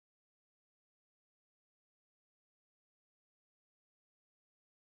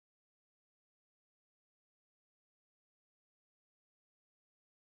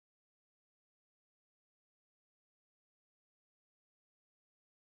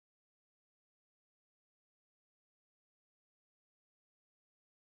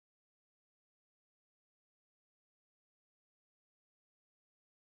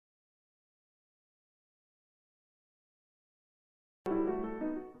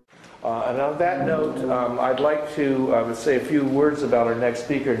And on that note, I'd like to say a few words about our next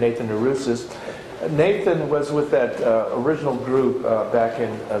speaker, Nathan Naroussis. Nathan was with that original group back in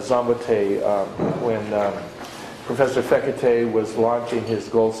Zambate when Professor Fekete was launching his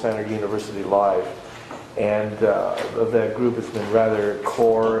Gold Standard University Live. And that group has been rather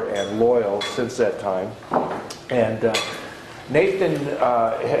core and loyal since that time. And Nathan,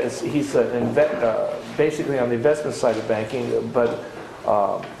 he's basically on the investment side of banking, but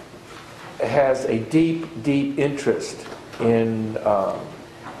has a deep, deep interest in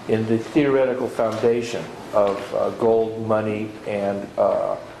the theoretical foundation of gold, money, and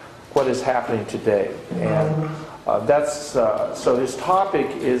what is happening today. And so his topic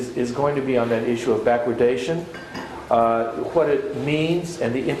is going to be on that issue of backwardation, what it means,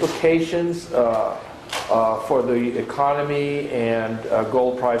 and the implications for the economy and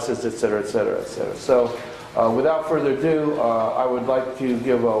gold prices, et cetera, et cetera, et cetera. So without further ado, I would like to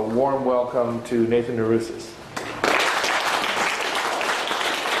give a warm welcome to Nathan Naroussis.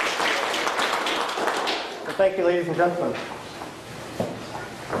 Well, thank you, ladies and gentlemen.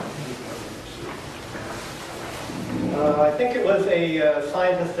 I think it was a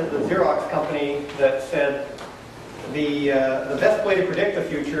scientist at the Xerox company that said the best way to predict the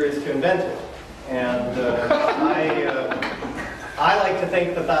future is to invent it. And I like to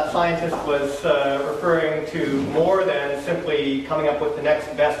think that scientist was referring to more than simply coming up with the next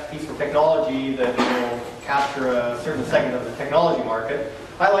best piece of technology that will capture a certain segment of the technology market.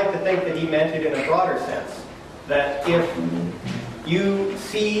 I like to think that he meant it in a broader sense, that if you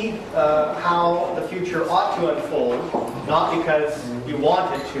see how the future ought to unfold, not because you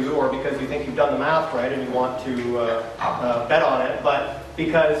want it to or because you think you've done the math right and you want to bet on it, but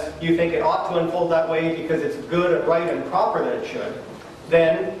because you think it ought to unfold that way because it's good and right and proper that it should,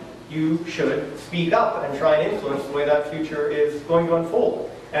 then you should speak up and try and influence the way that future is going to unfold.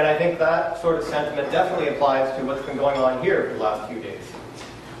 And I think that sort of sentiment definitely applies to what's been going on here for the last few days.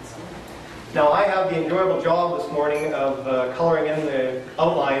 Now, I have the enjoyable job this morning of coloring in the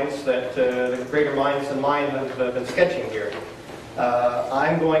outlines that the greater minds than mine have been sketching here.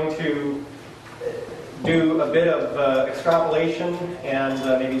 I'm going to do a bit of extrapolation and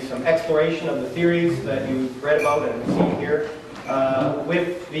maybe some exploration of the theories that you've read about and seen here,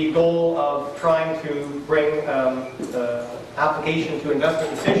 with the goal of trying to bring application to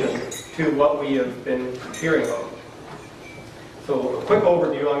investment decisions to what we have been hearing about. So a quick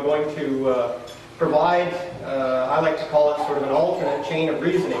overview, I'm going to provide, I like to call it sort of an alternate chain of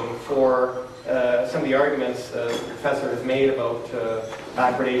reasoning for some of the arguments the professor has made about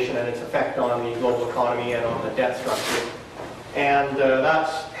backwardation and its effect on the global economy and on the debt structure. And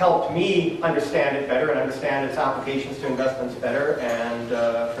that's helped me understand it better and understand its applications to investments better. And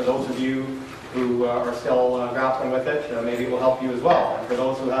for those of you who are still grappling with it, maybe it will help you as well. And for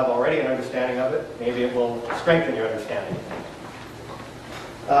those who have already an understanding of it, maybe it will strengthen your understanding.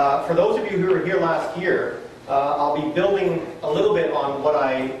 For those of you who were here last year, I'll be building a little bit on what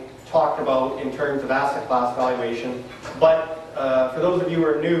I talked about in terms of asset class valuation, but for those of you who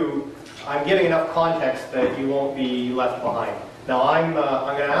are new, I'm giving enough context that you won't be left behind. Now I'm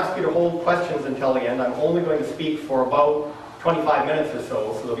going to ask you to hold questions until the end. I'm only going to speak for about 25 minutes or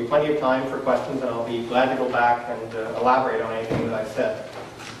so there'll be plenty of time for questions, and I'll be glad to go back and elaborate on anything that I've said.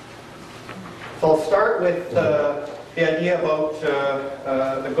 So I'll start with the idea about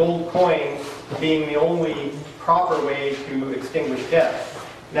the gold coin being the only proper way to extinguish debt.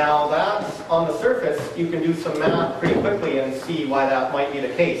 Now that's, on the surface, you can do some math pretty quickly and see why that might be the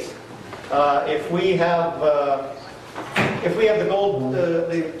case. If we have the gold,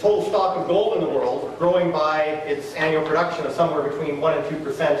 the total stock of gold in the world growing by its annual production of somewhere between 1% and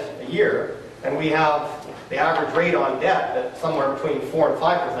 2% a year, and we have the average rate on debt at somewhere between 4% and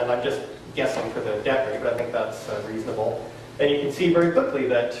 5%, I'm just guessing for the debt rate, but I think that's reasonable, then you can see very quickly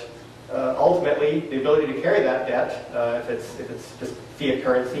that ultimately the ability to carry that debt, if it's just fiat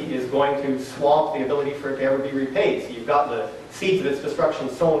currency, is going to swamp the ability for it to ever be repaid. So you've got the seeds of its destruction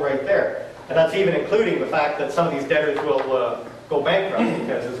sown right there. And that's even including the fact that some of these debtors will go bankrupt,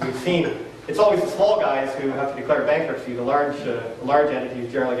 because as we've seen, it's always the small guys who have to declare bankruptcy. The large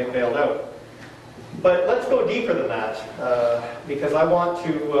entities generally get bailed out. But let's go deeper than that, because I want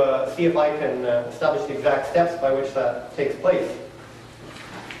to see if I can establish the exact steps by which that takes place.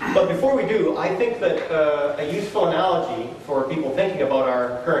 But before we do, I think that a useful analogy for people thinking about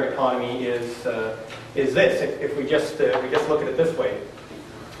our current economy is this. If we just look at it this way.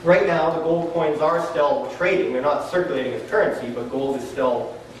 Right now, the gold coins are still trading. They're not circulating as currency, but gold is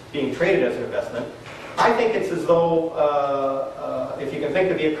still being traded as an investment. I think it's as though, if you can think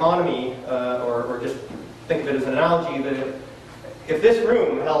of the economy, or just think of it as an analogy, that if this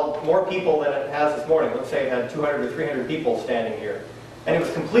room held more people than it has this morning, let's say it had 200 or 300 people standing here, and it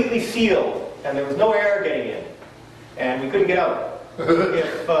was completely sealed, and there was no air getting in, and we couldn't get out.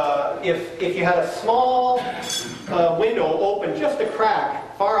 If you had a small window open, just a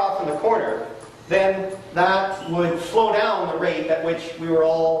crack, far off in the corner, then that would slow down the rate at which we were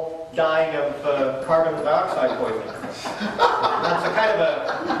all dying of carbon dioxide poisoning. That's a kind of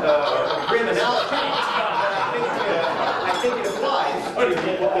a grim analogy, but I think it applies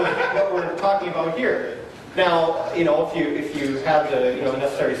to what we're talking about here. Now, if you have the the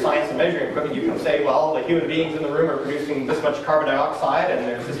necessary science and measuring equipment, you can say, well, the human beings in the room are producing this much carbon dioxide, and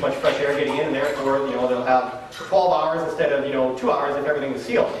there's this much fresh air getting in, and therefore, they'll have 12 hours instead of 2 hours if everything was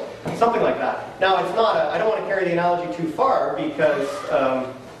sealed, something like that. Now, it's not. I don't want to carry the analogy too far because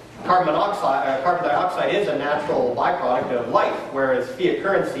carbon dioxide is a natural byproduct of life, whereas fiat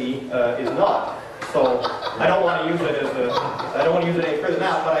currency is not. So I don't want to use it any further than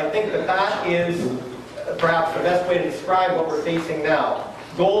that. But I think that is perhaps the best way to describe what we're facing now.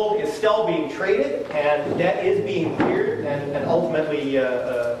 Gold is still being traded, and debt is being cleared and ultimately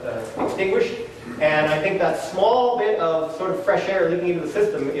extinguished. And I think that small bit of sort of fresh air leaking into the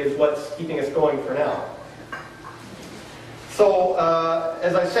system is what's keeping us going for now. So,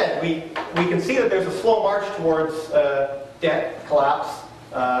 as I said, we can see that there's a slow march towards debt collapse,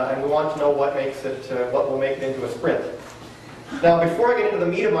 and we want to know what will make it into a sprint. Now, before I get into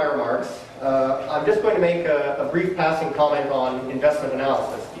the meat of my remarks, I'm just going to make a brief passing comment on investment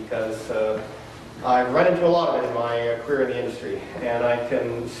analysis because I've run into a lot of it in my career in the industry, and I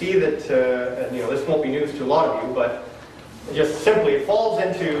can see that this won't be news to a lot of you, but just simply it falls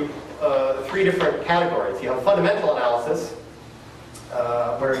into three different categories. You have fundamental analysis,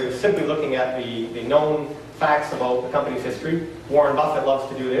 where you're simply looking at the known facts about the company's history. Warren Buffett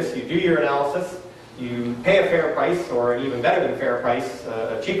loves to do this. You do your analysis, you pay a fair price, or an even better than fair price,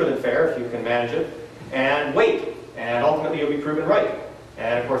 cheaper than fair if you can manage it, and wait, and ultimately you'll be proven right.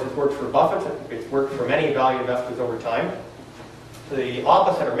 And of course it's worked for Buffett, it's worked for many value investors over time. The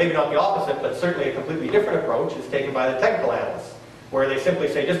opposite, or maybe not the opposite, but certainly a completely different approach is taken by the technical analysts, where they simply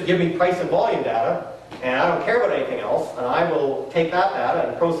say, just give me price and volume data, and I don't care about anything else, and I will take that data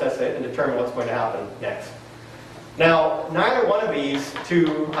and process it and determine what's going to happen next. Now, neither one of these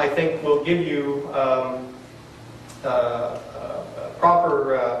two, I think, will give you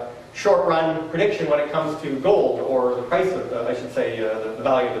proper short-run prediction when it comes to gold, or the price of, I should say, the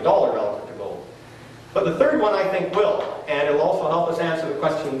value of the dollar relative to gold. But the third one, I think, will, and it will also help us answer the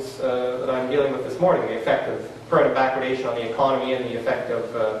questions that I'm dealing with this morning, the effect of permanent backwardation on the economy and the effect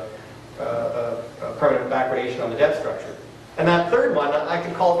of permanent backwardation on the debt structure. And that third one, I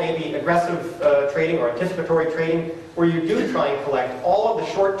could call it maybe aggressive trading or anticipatory trading, where you do try and collect all of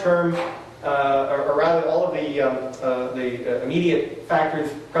the short-term, or rather all of the immediate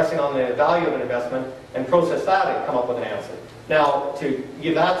factors pressing on the value of an investment and process that and come up with an answer. Now, to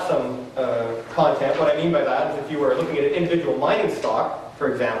give that some content, what I mean by that is if you were looking at an individual mining stock,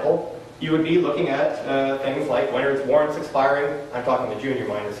 for example, you would be looking at things like when are its warrants expiring. I'm talking the junior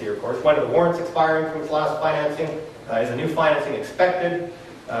miners here, of course. When are the warrants expiring from its last financing? Is a new financing expected?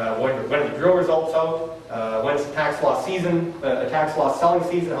 When are the drill results out? When's the tax loss season, tax loss selling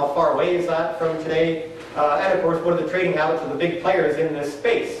season? How far away is that from today? And of course, what are the trading habits of the big players in this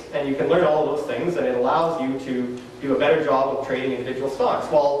space? And you can learn all of those things, and it allows you to do a better job of trading individual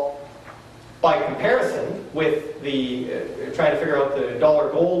stocks. Well, by comparison with the trying to figure out the dollar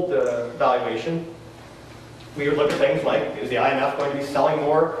gold valuation, we would look at things like, is the IMF going to be selling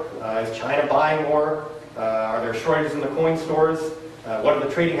more? Is China buying more? Are there shortages in the coin stores? What are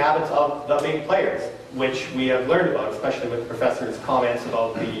the trading habits of the big players, which we have learned about, especially with the professor's comments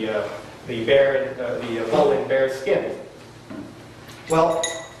about the bull in bear skin. Well,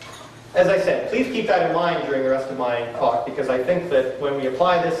 as I said, please keep that in mind during the rest of my talk, because I think that when we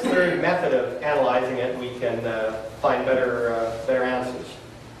apply this third method of analyzing it, we can find better answers.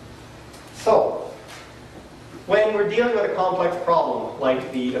 So, when we're dealing with a complex problem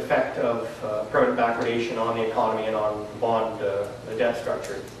like the effect of permanent backwardation on the economy and on the debt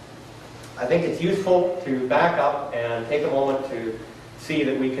structure, I think it's useful to back up and take a moment to see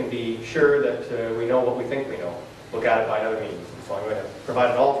that we can be sure that we know what we think we know. Look at it by other means. So I'm going to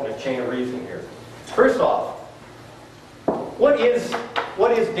provide an alternate chain of reasoning here. First off, what is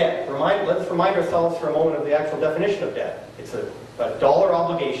debt? Let's remind ourselves for a moment of the actual definition of debt. It's a dollar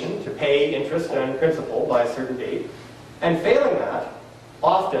obligation to pay interest and principal by a certain date. And failing that,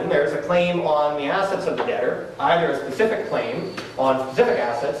 often there's a claim on the assets of the debtor, either a specific claim on specific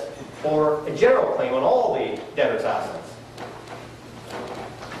assets or a general claim on all the debtor's assets.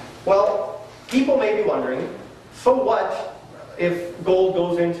 Well, people may be wondering, so what if gold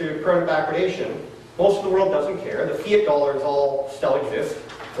goes into permanent backwardation, most of the world doesn't care. The fiat dollars all still exist.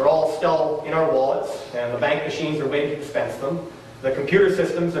 They're all still in our wallets, and the bank machines are waiting to dispense them. The computer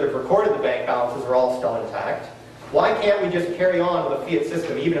systems that have recorded the bank balances are all still intact. Why can't we just carry on with a fiat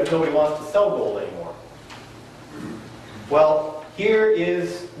system even if nobody wants to sell gold anymore? Well, here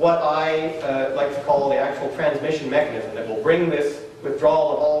is what I like to call the actual transmission mechanism that will bring this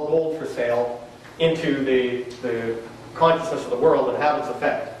withdrawal of all gold for sale into the consciousness of the world and have its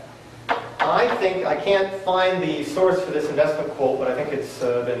effect. I can't find the source for this investment quote, but I think it's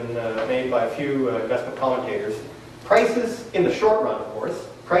been made by a few investment commentators. Prices, in the short run, of course,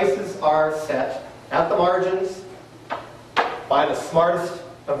 prices are set at the margins by the smartest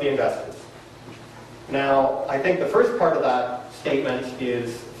of the investors. Now, I think the first part of that statement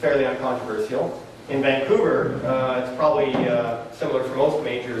is fairly uncontroversial. In Vancouver, it's probably similar for most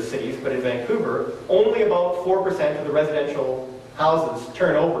major cities, but in Vancouver, only about 4% of the residential houses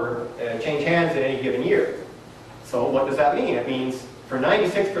turn over, change hands in any given year. So what does that mean? It means for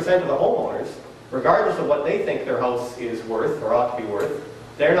 96% of the homeowners, regardless of what they think their house is worth or ought to be worth,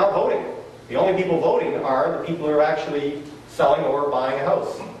 they're not voting. The only people voting are the people who are actually selling or buying a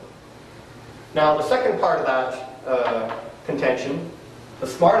house. Now, the second part of that contention, the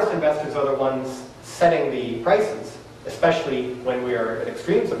smartest investors are the ones setting the prices, especially when we are at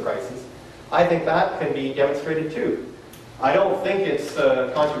extremes of prices. I think that can be demonstrated too. I don't think it's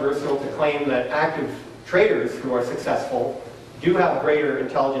controversial to claim that active traders who are successful do have greater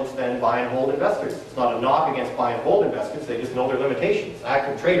intelligence than buy and hold investors. It's not a knock against buy and hold investors, they just know their limitations.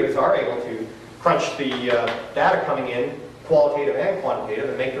 Active traders are able to crunch the data coming in, qualitative and quantitative,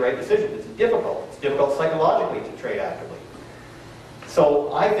 and make the right decisions. It's difficult. It's difficult psychologically to trade actively.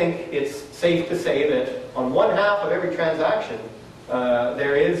 So I think it's safe to say that on one half of every transaction,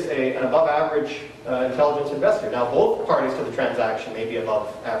 there is an above average intelligence investor. Now, both parties to the transaction may be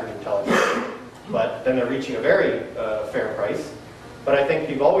above average intelligence, but then they're reaching a very fair price. But I think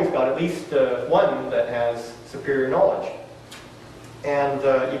you've always got at least one that has superior knowledge. And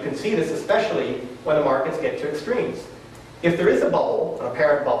you can see this especially when the markets get to extremes. If there is a bubble, an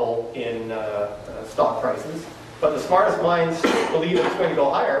apparent bubble in stock prices, but the smartest minds believe it's going to go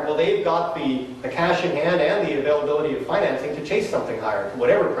higher, well, they've got the cash in hand and the availability of financing to chase something higher to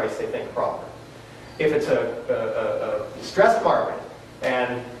whatever price they think proper. If it's a stressed market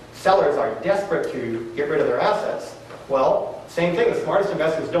and sellers are desperate to get rid of their assets, well, same thing, the smartest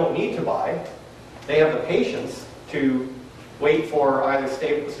investors don't need to buy. They have the patience to wait for either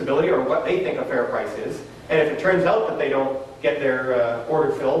stability or what they think a fair price is. And if it turns out that they don't get their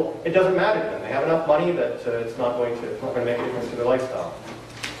order filled, it doesn't matter to them. They have enough money that it's not going to make a difference to their lifestyle.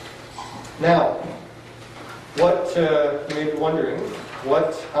 Now, what you may be wondering,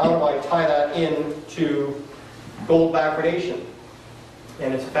 how do I tie that into gold backwardation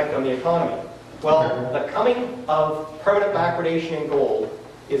and its effect on the economy? Well, the coming of permanent backwardation in gold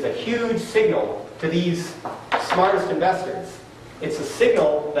is a huge signal to these smartest investors. It's a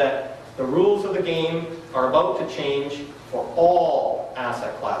signal that the rules of the game are about to change for all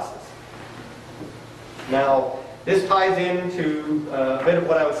asset classes. Now, this ties into a bit of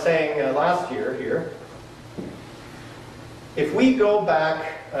what I was saying last year here. If we go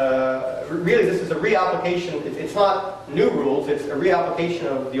back, really this is a reapplication, it's not new rules, it's a reapplication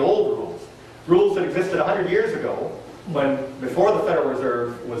of the old rules. Rules that existed 100 years ago, before the Federal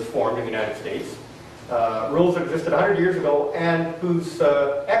Reserve was formed in the United States. Rules that existed 100 years ago and whose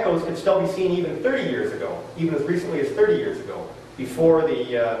echoes could still be seen even 30 years ago, even as recently as 30 years ago, before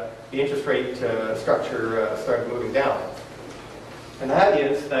the interest rate structure started moving down. And that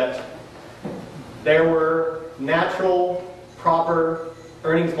is that there were natural, proper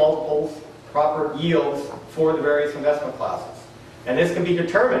earnings multiples, proper yields for the various investment classes. And this can be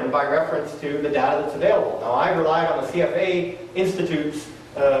determined by reference to the data that's available. Now, I relied on the CFA Institute's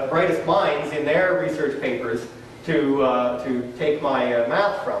brightest minds in their research papers to take my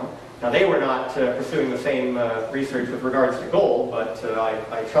math from. Now, they were not pursuing the same research with regards to gold, but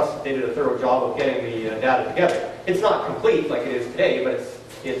I trust that they did a thorough job of getting the data together. It's not complete like it is today, but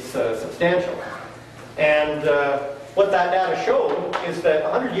it's substantial. And what that data showed is that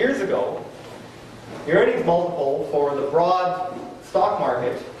 100 years ago, the earnings multiple for the broad stock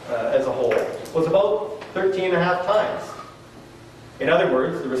market as a whole was about 13.5 times. In other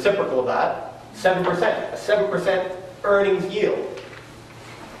words, the reciprocal of that, 7%, a 7% earnings yield.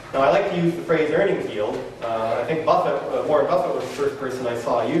 Now, I like to use the phrase earnings yield. I think Warren Buffett was the first person I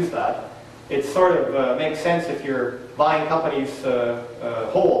saw use that. It sort of makes sense if you're buying companies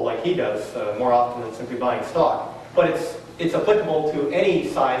whole, like he does, more often than simply buying stock. But it's applicable to any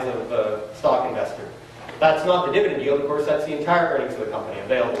size of stock investor. That's not the dividend yield, of course, that's the entire earnings of the company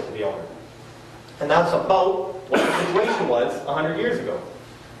available to the owner. And that's about what the situation was 100 years ago.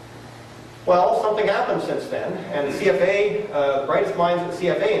 Well, something happened since then, and the CFA, the brightest minds at the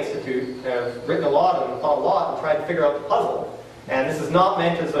CFA Institute have written a lot and thought a lot and tried to figure out the puzzle. And this is not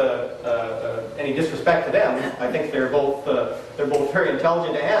meant as any disrespect to them. I think they're both very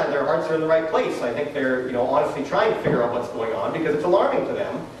intelligent and their hearts are in the right place. I think they're honestly trying to figure out what's going on, because it's alarming to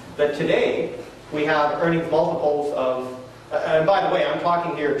them that today we have earnings multiples of, and by the way, I'm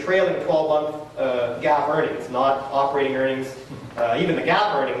talking here trailing 12-month GAAP earnings, not operating earnings. Even the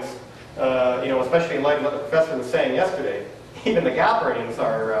GAAP earnings, especially in light of what the professor was saying yesterday, even the GAAP earnings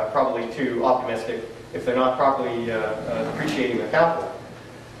are probably too optimistic if they're not properly depreciating their capital.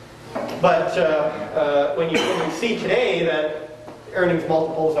 But when you see today that earnings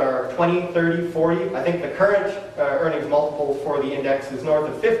multiples are 20, 30, 40, I think the current earnings multiple for the index is north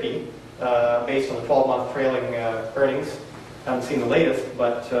of 50, based on the 12-month trailing earnings. I haven't seen the latest,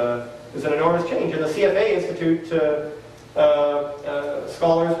 but there's an enormous change. And the CFA Institute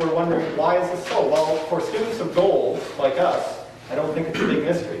scholars were wondering, why is this so? Well, for students of gold, like us, I don't think it's a big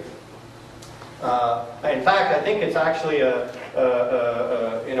mystery. In fact, I think it's actually,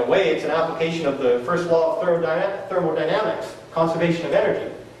 in a way, it's an application of the first law of thermodynamics, conservation of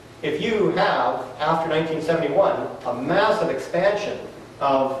energy. If you have, after 1971, a massive expansion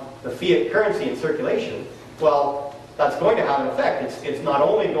of the fiat currency in circulation, well, that's going to have an effect. It's not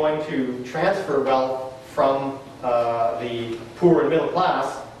only going to transfer wealth from the poor and middle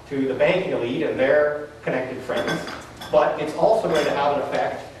class to the banking elite and their connected friends, but it's also going to have an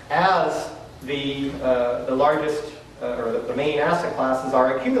effect as the largest or the main asset classes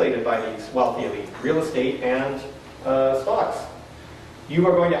are accumulated by these wealthy elite, real estate and stocks. You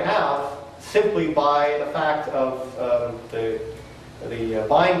are going to have, simply by the fact of the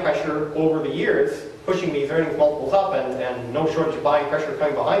buying pressure over the years, pushing these earnings multiples up, and no shortage of buying pressure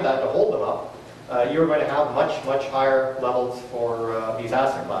coming behind that to hold them up, you're going to have much, much higher levels for these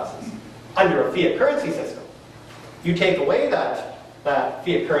asset classes. Under a fiat currency system, you take away that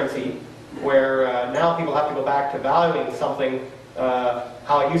fiat currency, where now people have to go back to valuing something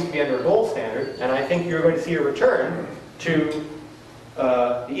how it used to be under a gold standard, and I think you're going to see a return to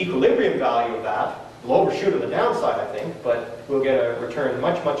the equilibrium value of that. We'll overshoot on the downside, I think, but we'll get a return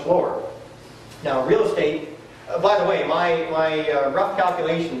much, much lower. Now, real estate, by the way, my rough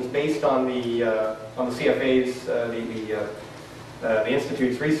calculations based on the CFA's, the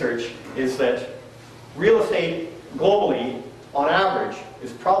Institute's research, is that real estate globally, on average,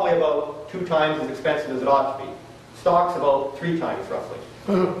 is probably about 2 times as expensive as it ought to be. Stocks about 3 times, roughly.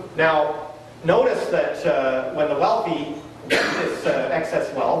 Now, notice that when the wealthy get this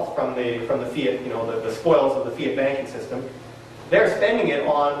excess wealth from the fiat, the spoils of the fiat banking system, they're spending it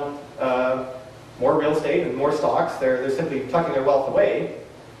on more real estate and more stocks. They're simply tucking their wealth away.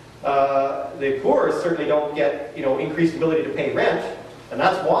 The poor certainly don't get increased ability to pay rent, and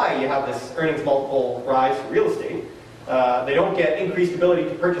that's why you have this earnings multiple rise for real estate. They don't get increased ability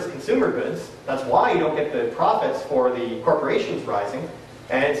to purchase consumer goods. That's why you don't get the profits for the corporations rising,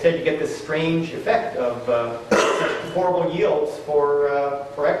 and instead you get this strange effect of horrible yields for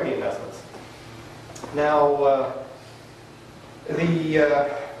equity investments. Now,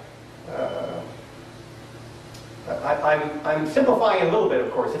 I'm simplifying it a little bit,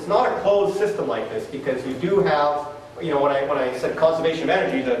 of course. It's not a closed system like this, because you do have, when I said conservation of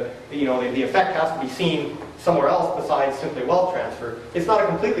energy, the effect has to be seen somewhere else besides simply wealth transfer. It's not a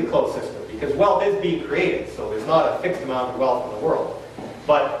completely closed system, because wealth is being created, so there's not a fixed amount of wealth in the world.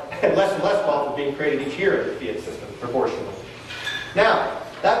 But less and less wealth is being created each year in the fiat system, proportionally. Now,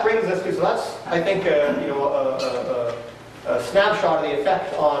 that brings us to, so that's, I think, a snapshot of the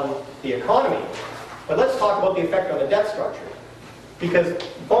effect on the economy. But let's talk about the effect on the debt structure. Because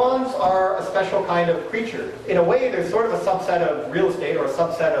bonds are a special kind of creature. In a way, they're sort of a subset of real estate or a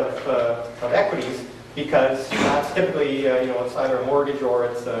subset of equities, because that's typically, it's either a mortgage or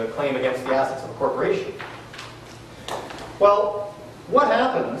it's a claim against the assets of a corporation. Well, what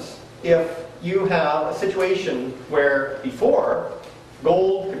happens if you have a situation where before,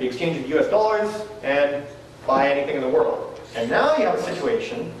 gold could be exchanged into US dollars and buy anything in the world? And now you have a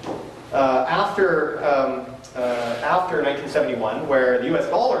situation after 1971 where the US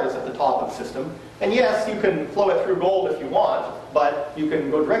dollar is at the top of the system. And yes, you can flow it through gold if you want, but you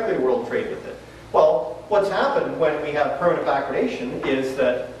can go directly to world trade with it. Well, what's happened when we have permanent backwardation is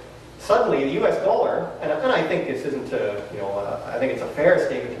that suddenly the US dollar, and I think this isn't I think it's a fair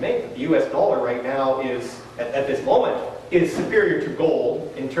statement to make, that the US dollar right now is, at this moment, is superior to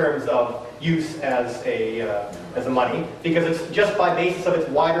gold in terms of use as a money, because it's just by basis of its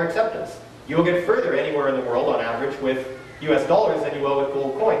wider acceptance. you'll get further anywhere in the world on average with US dollars than you will with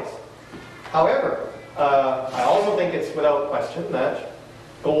gold coins. However, I also think it's without question that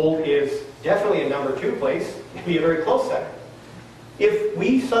gold is definitely a number 2 place, maybe a very close second. If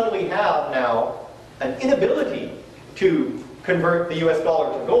we suddenly have now an inability to convert the US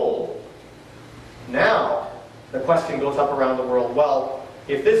dollar to gold, now the question goes up around the world, well,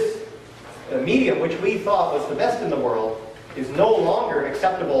 if this medium, which we thought was the best in the world, is no longer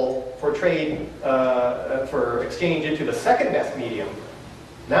acceptable for trade, for exchange into the second best medium,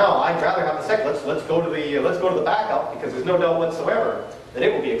 now I'd rather have the second. Let's go to the backup, because there's no doubt whatsoever that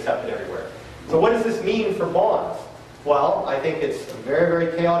it will be accepted everywhere. So what does this mean for bonds? Well, I think it's a very,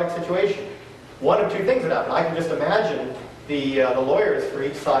 very chaotic situation. One of 2 things would happen. I can just imagine the lawyers for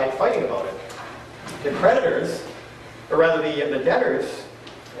each side fighting about it. The creditors, or rather the debtors,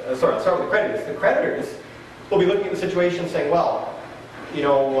 sorry, I'll start with the creditors. The creditors will be looking at the situation saying, well, you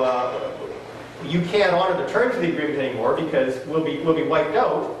know, you can't honor the terms of the agreement anymore because we'll be wiped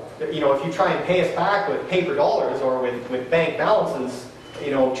out. You know, if you try and pay us back with paper dollars or with bank balances,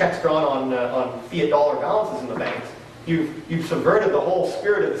 you know, checks drawn on fiat dollar balances in the banks, you've subverted the whole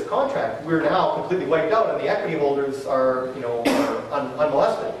spirit of this contract. We're now completely wiped out, and the equity holders are, you know,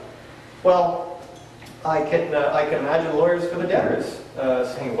 unmolested. Well, I can imagine lawyers for the debtors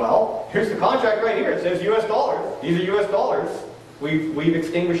saying, well, here's the contract right here. It says US dollars. These are US dollars. We've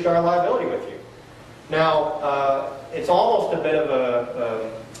extinguished our liability with you. Now, it's almost a bit of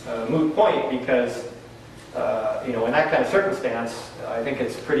a moot point because, you know, in that kind of circumstance, I think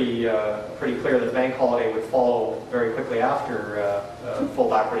it's pretty clear that bank holiday would follow very quickly after full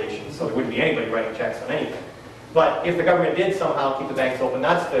backwardation, so there wouldn't be anybody writing checks on anything. But if the government did somehow keep the banks open,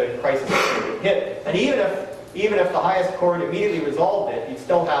 that's the crisis that would hit. And even if the highest court immediately resolved it, you'd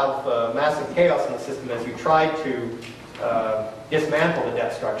still have massive chaos in the system as you tried to dismantle the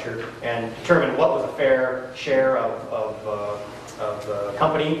debt structure and determine what was a fair share of the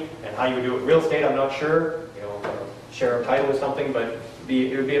company and how you would do it with real estate. I'm not sure, you know, share of title or something, but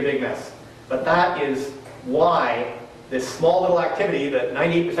it would be a big mess. But that is why this small little activity that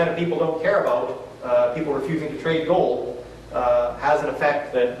 98% of people don't care about, people refusing to trade gold, has an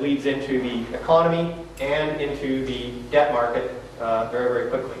effect that bleeds into the economy and into the debt market very, very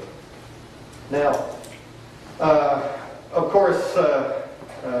quickly. Now, of course,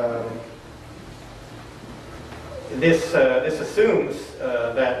 this assumes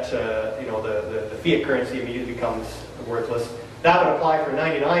that you know, the fiat currency immediately becomes worthless. That would apply for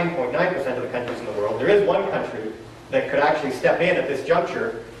 99.9% of the countries in the world. There is one country that could actually step in at this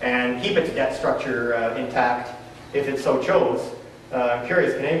juncture and keep its debt structure intact if it so chose. I'm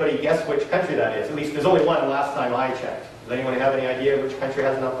curious, can anybody guess which country that is? At least there's only one last time I checked. Does anyone have any idea which country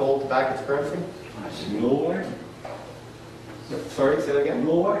has enough gold to back its currency? Norway? Sorry, say that again?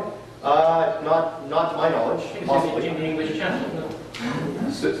 Norway? Not to my knowledge. Possibly. In the English Channel, no?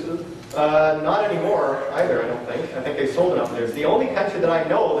 Switzerland? Not anymore either, I don't think. I think they sold enough of theirs. The only country that I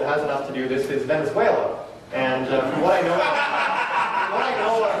know that has enough to do this is Venezuela. And from what I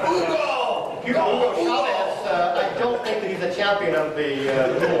know of Hugo Chavez, I don't think that he's a champion of the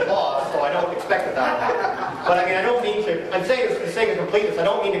rule of law, so I don't expect that will happen. But I mean, I don't mean to, I'm saying this for the sake of completeness, I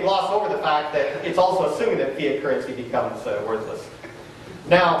don't mean to gloss over the fact that it's also assuming that fiat currency becomes worthless.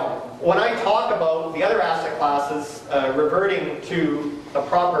 Now, when I talk about the other asset classes reverting to a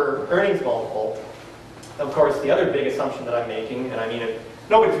proper earnings multiple, of course, the other big assumption that I'm making, and I mean,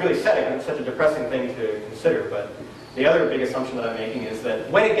 nobody's really said it, and it's such a depressing thing to consider, but the other big assumption that I'm making is that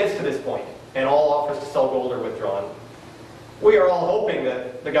when it gets to this point, and all offers to sell gold are withdrawn, we are all hoping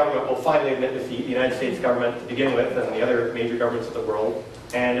that the government will finally admit defeat, the United States government to begin with, and the other major governments of the world,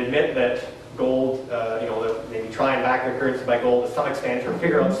 and admit that gold, you know, that maybe try and back their currency by gold to some extent, or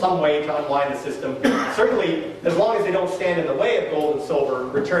figure out some way to unwind the system. Certainly, as long as they don't stand in the way of gold and silver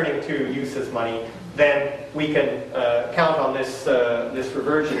returning to use as money, then we can count on this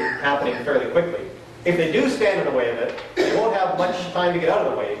reversion happening fairly quickly. If they do stand in the way of it, they won't have much time to get out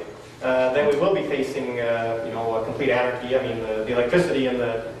of the way. Then we will be facing, you know, a complete anarchy. I mean, the electricity and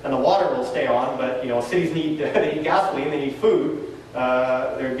the water will stay on, but you know, cities need they need gasoline, they need food.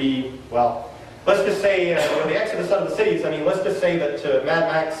 There'd be, well, let's just say when the exodus out of the cities. I mean, let's just say that Mad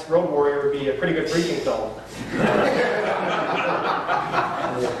Max Road Warrior would be a pretty good preaching film.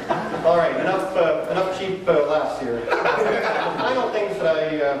 All right, enough cheap laughs here. The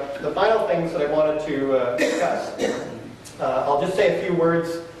final things that I wanted to discuss. I'll just say a few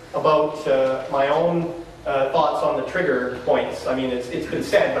words about my own thoughts on the trigger points. I mean, it's been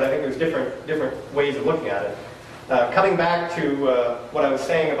said, but I think there's different ways of looking at it. Coming back to what I was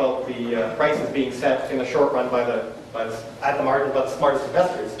saying about the prices being set in the short run at the margin by the smartest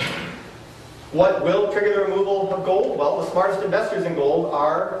investors. What will trigger the removal of gold? Well, the smartest investors in gold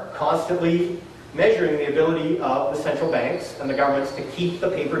are constantly measuring the ability of the central banks and the governments to keep the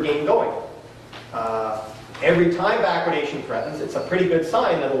paper game going. Every time backwardation threatens, it's a pretty good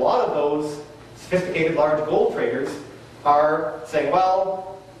sign that a lot of those sophisticated large gold traders are saying,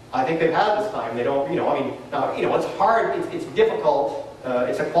 well, I think they've had this time. They don't, it's hard, it's difficult,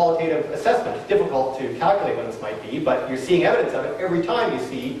 it's a qualitative assessment. It's difficult to calculate when this might be, but you're seeing evidence of it every time you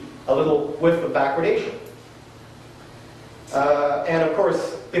see a little whiff of backwardation. And of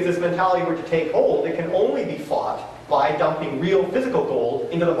course, if this mentality were to take hold, it can only be fought by dumping real physical gold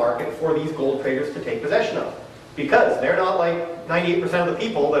into the market for these gold traders to take possession of. Because they're not like 98% of the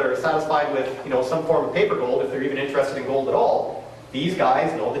people that are satisfied with some form of paper gold, if they're even interested in gold at all. These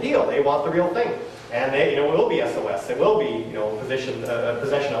guys know the deal. They want the real thing. And they, it will be SOS. It will be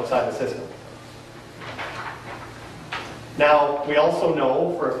possession outside the system. Now, we also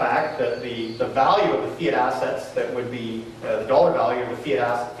know for a fact that the value of the fiat assets that would be, the dollar value of the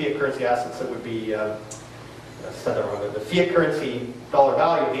fiat currency assets that would be, the fiat currency dollar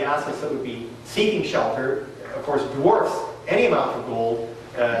value of the assets that would be seeking shelter, of course, dwarfs any amount of gold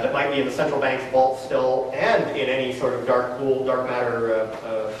that might be in the central bank's vault still, and in any sort of dark pool, dark matter,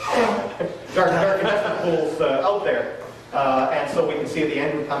 dark investment pools out there. And so we can see that the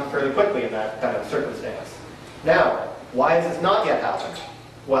end would come fairly quickly in that kind of circumstance. Now, why has this not yet happened?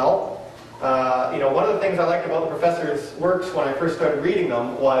 Well, one of the things I liked about the professor's works when I first started reading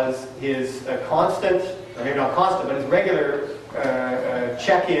them was his constant, or maybe not constant, but his regular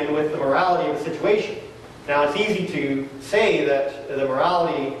check-in with the morality of the situation. Now, it's easy to say that the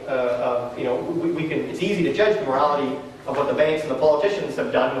morality it's easy to judge the morality of what the banks and the politicians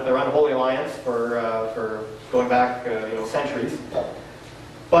have done with their unholy alliance for going back centuries.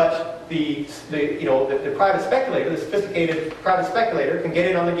 But the private speculator, the sophisticated private speculator, can get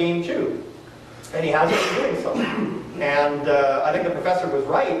in on the game too, and he hasn't been doing so. And I think the professor was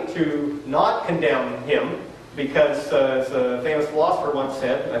right to not condemn him, because as a famous philosopher once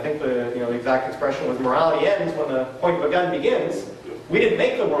said, I think the exact expression was, "Morality ends when the point of a gun begins." We didn't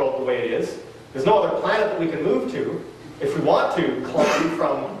make the world the way it is. There's no other planet that we can move to. If we want to climb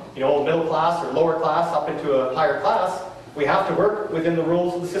from middle class or lower class up into a higher class, we have to work within the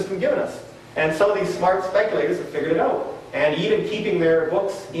rules of the system given us. And some of these smart speculators have figured it out. And even keeping their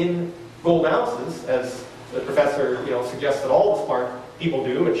books in gold ounces, as the professor suggests that all the smart people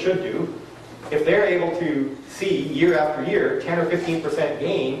do and should do, if they're able to see year after year 10 or 15%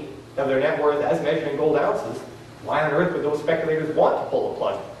 gain of their net worth as measured in gold ounces, why on earth would those speculators want to pull the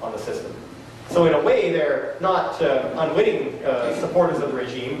plug on the system? So in a way, they're not unwitting supporters of the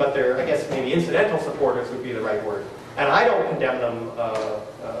regime, but they're, I guess, maybe incidental supporters would be the right word. And I don't condemn them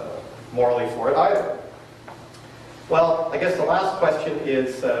morally for it either. Well, I guess the last question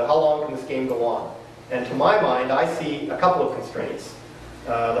is, how long can this game go on? And to my mind, I see a couple of constraints.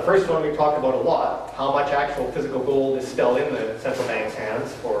 The first one we've talked about a lot, how much actual physical gold is still in the central bank's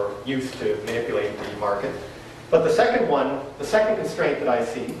hands for use to manipulate the market. But the second one, the second constraint that I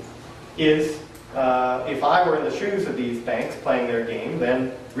see is if I were in the shoes of these banks playing their game,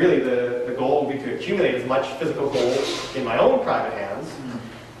 then really the goal would be to accumulate as much physical gold in my own private hands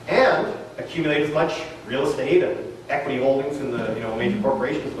and accumulate as much real estate and equity holdings in the major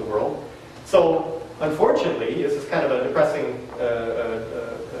corporations of the world. So unfortunately, this is kind of a depressing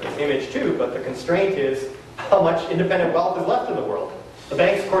image too, but the constraint is how much independent wealth is left in the world. The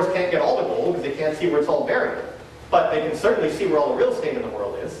banks, of course, can't get all the gold because they can't see where it's all buried. But they can certainly see where all the real estate in the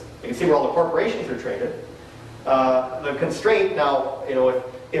world is. They can see where all the corporations are traded. The constraint now,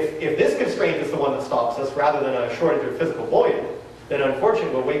 if this constraint is the one that stops us rather than a shortage of physical bullion, then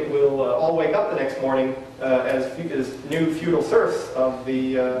unfortunately we'll all wake up the next morning as new feudal serfs of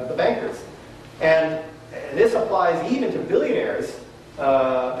the bankers. And this applies even to billionaires,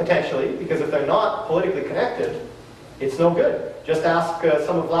 potentially, because if they're not politically connected, it's no good. Just ask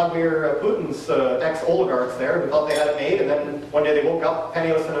some of Vladimir Putin's ex-oligarchs there who thought they had it made, and then one day they woke up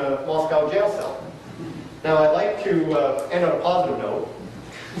penniless in a Moscow jail cell. Now, I'd like to end on a positive note.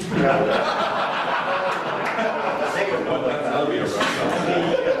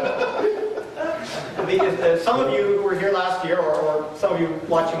 Some of you who were here last year, or some of you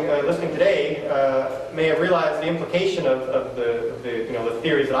watching, listening today, may have realized the implication of the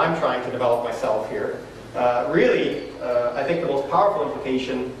theories that I'm trying to develop myself here. Really, I think the most powerful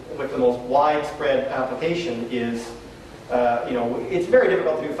implication, with the most widespread application, is it's very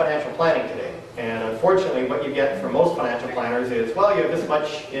difficult to do financial planning today. And unfortunately, what you get from most financial planners is, well, you have this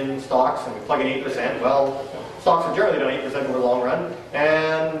much in stocks, and we plug in 8%. Well, stocks are generally done 8% over the long run,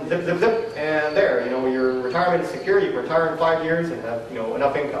 and zip, zip, zip, and there, your retirement is secure. You can retire in 5 years and have,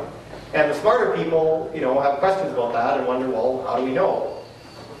 enough income. And the smarter people, have questions about that and wonder, well, how do we know?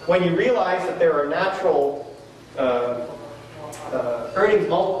 When you realize that there are natural earnings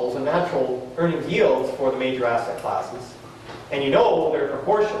multiples and natural earnings yields for the major asset classes, and you know their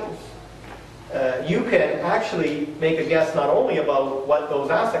proportions, you can actually make a guess not only about what those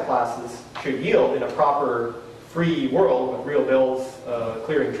asset classes should yield in a proper free world with real bills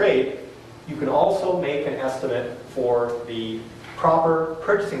clearing trade, you can also make an estimate for the proper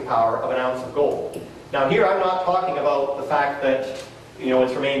purchasing power of an ounce of gold. Now here I'm not talking about the fact that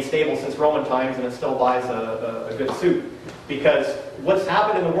it's remained stable since Roman times and it still buys a good suit. Because what's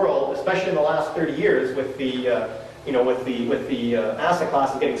happened in the world, especially in the last 30 years with the asset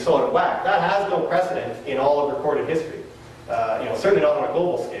classes getting so out of whack, that has no precedent in all of recorded history. Certainly not on a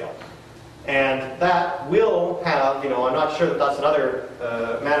global scale. And that will have, I'm not sure that that's another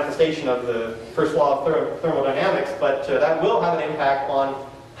manifestation of the first law of thermodynamics, but that will have an impact on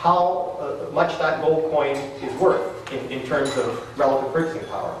how much that gold coin is worth in terms of relative purchasing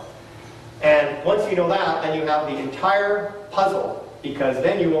power. And once you know that, then you have the entire puzzle, because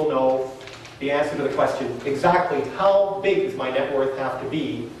then you will know the answer to the question, exactly how big does my net worth have to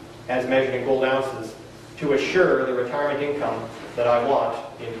be, as measured in gold ounces, to assure the retirement income that I want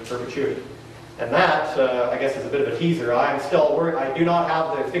in perpetuity. And that, I guess, is a bit of a teaser. I'm still worried. I do not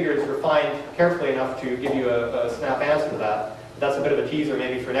have the figures refined carefully enough to give you a snap answer to that. That's a bit of a teaser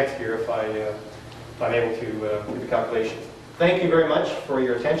maybe for next year if I'm able to do the calculations. Thank you very much for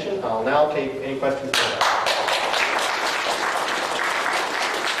your attention. I'll now take any questions you have.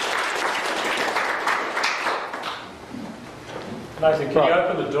 Nathan, can you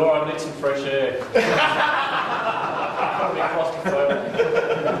open the door? I need some fresh air. I'm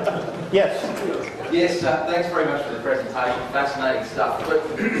claustrophobic. Yes. Yes, thanks very much for the presentation. Fascinating stuff. But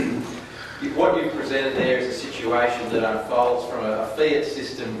what you've presented there is a situation that unfolds from a fiat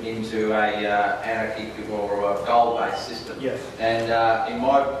system into a anarchic or a gold-based system. Yes. And in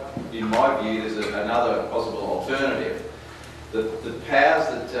my view, there's another possible alternative. The powers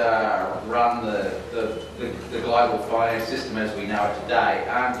that run the global finance system as we know it today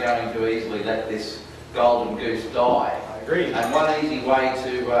aren't going to easily let this golden goose die. I agree. And one easy way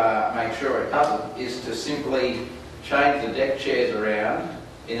to make sure it doesn't is to simply change the deck chairs around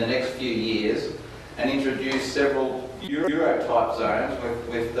in the next few years and introduce several Euro-type zones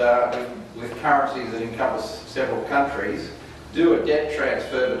with currencies that encompass several countries, do a debt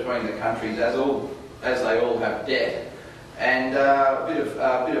transfer between the countries as they all have debt, and a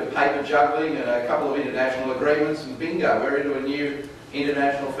bit of paper juggling and a couple of international agreements, and bingo, we're into a new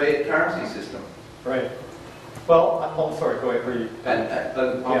international fiat currency system. Right. Well, I'm sorry, go ahead.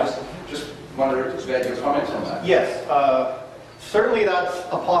 I just wonder about your comments on that. Yes, certainly that's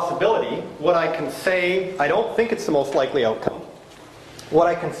a possibility. What I can say, I don't think it's the most likely outcome. What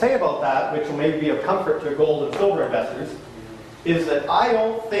I can say about that, which will maybe be of comfort to gold and silver investors, is that I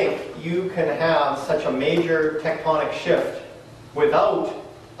don't think you can have such a major tectonic shift without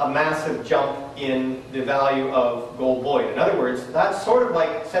a massive jump in the value of gold bullion. In other words, that's sort of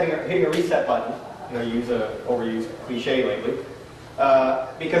like hitting a reset button. Use an overused cliche lately.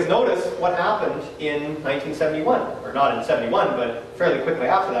 Because notice what happened in 1971, or not in 71, but fairly quickly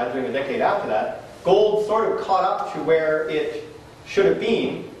after that, during the decade after that. Gold sort of caught up to where it should have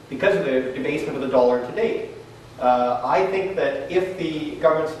been because of the debasement of the dollar to date. I think that if the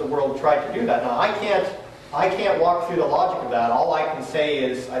governments of the world tried to do that, now I can't walk through the logic of that. All I can say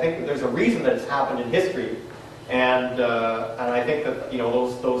is I think that there's a reason that it's happened in history, and I think that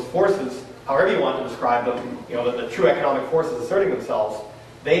those forces, however you want to describe them, the true economic forces asserting themselves,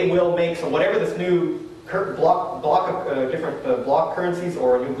 they will make, so whatever this new block of different block currencies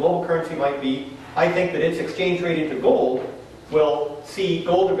or a new global currency might be, I think that its exchange rate into gold will see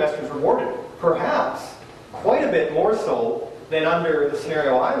gold investors rewarded, perhaps quite a bit more so than under the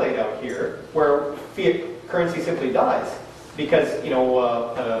scenario I laid out here, where fiat currency simply dies. Because,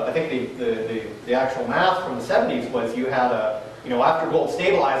 I think the actual math from the 70s was you had after gold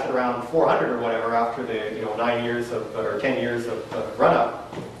stabilized at around 400 or whatever after the 9 years or 10 years of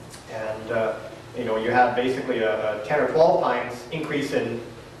run-up, and you had basically a 10 or 12 times increase in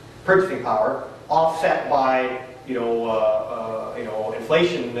purchasing power, offset by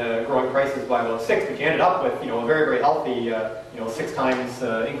inflation growing prices by about 6, but you ended up with a very, very healthy 6 times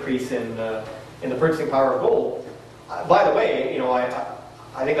increase in the purchasing power of gold. By the way,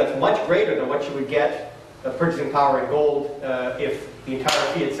 I think that's much greater than what you would get of purchasing power in gold if the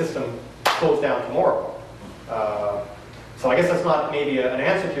entire fiat system goes down tomorrow. So I guess that's not maybe an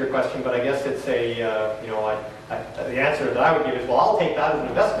answer to your question, but I guess it's the answer that I would give is, well, I'll take that as an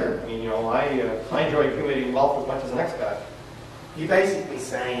investor. I mean, I enjoy accumulating wealth as much as the next guy. you're basically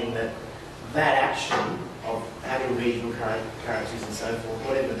saying that that action of having regional currencies and so forth,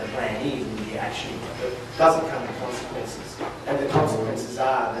 whatever the plan is, and the action doesn't come with consequences. And the consequences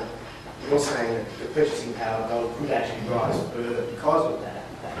are that you're saying that the purchasing power of gold could actually rise further because of that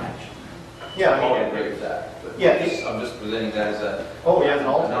action. Yeah, I I mean, agree with that. But Yeah, I'm just presenting that as a oh, yeah, as an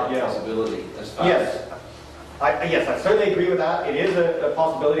alternate, another yeah. possibility as far Yes. as Yes, I certainly agree with that. It is a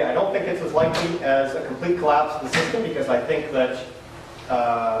possibility. I don't think it's as likely as a complete collapse of the system, because I think that,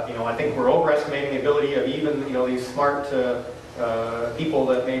 I think we're overestimating the ability of even, these smart people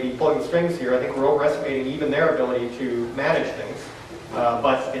that may be pulling the strings here. I think we're overestimating even their ability to manage things.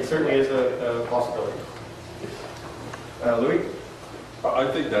 But it certainly is a possibility. Louis? I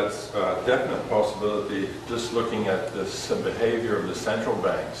think that's a definite possibility, just looking at this behavior of the central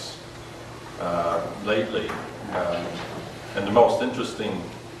banks lately. And the most interesting,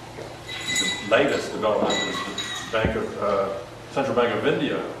 the latest development is the Central Bank of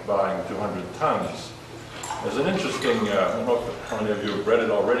India buying 200 tons. There's an interesting, I don't know how many of you have read it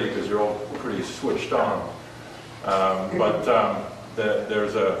already because you're all pretty switched on,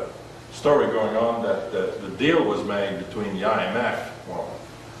 there's a story going on that the deal was made between the IMF,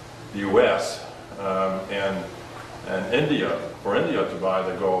 the US, and India, for India to buy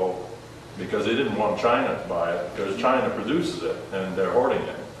the gold, because they didn't want China to buy it, because China produces it and they're hoarding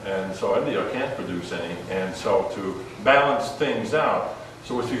it. And so India can't produce any. And so to balance things out,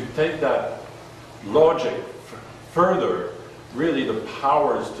 so if you take that logic further, really the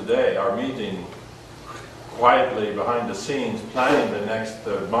powers today are meeting quietly behind the scenes, planning the next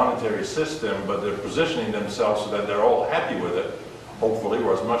monetary system, but they're positioning themselves so that they're all happy with it, hopefully,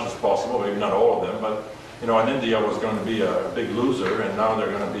 or as much as possible, maybe not all of them, but and India was going to be a big loser, and now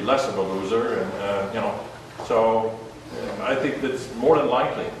they're going to be less of a loser, and so I think that's more than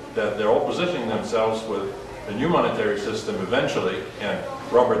likely that they're all positioning themselves with a new monetary system eventually. And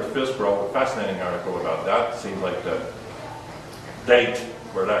Robert Fisk wrote a fascinating article about that. It seems like the date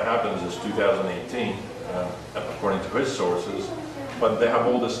where that happens is 2018, according to his sources. But they have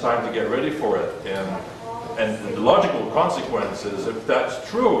all this time to get ready for it, and the logical consequence is, if that's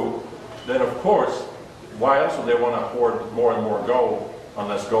true, then of course, why else would they want to hoard more and more gold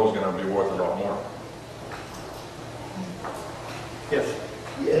unless gold's going to be worth a lot more? Yes.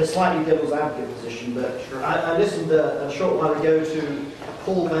 Yeah, a slightly devil's advocate position, but I listened a short while ago to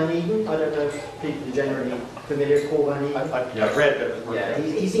Paul Van Eden. I don't know if people are generally familiar with Paul Van Eden. I've read that. Yeah,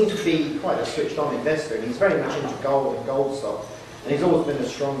 he seems to be quite a switched-on investor, and he's very much into gold and gold stocks, and he's always been a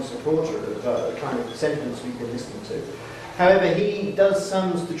strong supporter of the kind of sentiments we've been listening to. However, he does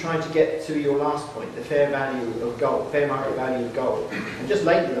sums to try to get to your last point, the fair value of gold, fair market value of gold. And just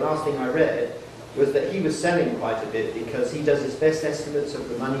lately, the last thing I read was that he was selling quite a bit because he does his best estimates of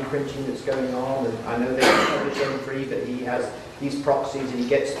the money printing that's going on, and I know they don't publish them free, but he has these proxies and he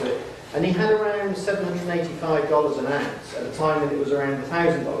gets to it. And he had around $785 an ounce at a time when it was around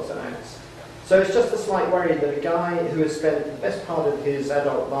 $1,000 an ounce. So it's just a slight worry that a guy who has spent the best part of his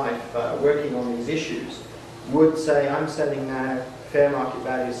adult life working on these issues would say, I'm selling now, fair market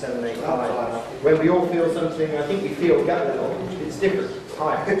value 785. When we all feel something, I think we feel gut level, it's different, it's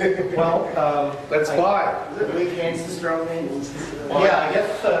higher. Well, Let's buy. Weak hands to strong hands. yeah, I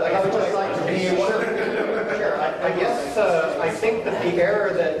guess I would just like to be Sure. I guess I think that the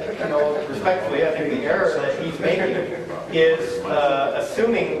error that, respectfully, I think the error that he's making is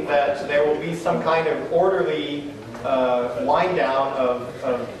assuming that there will be some kind of orderly wind down of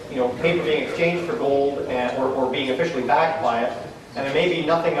paper being exchanged for gold or being officially backed by it. And there may be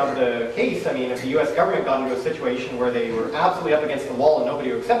nothing of the case. I mean, if the U.S. government got into a situation where they were absolutely up against the wall and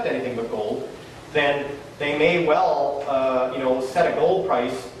nobody would accept anything but gold, then they may well, set a gold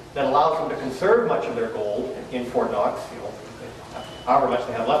price that allows them to conserve much of their gold in Fort Knox, however much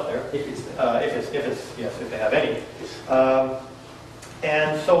they have left there, if they have any.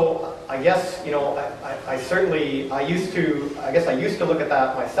 And so I guess, I used to look at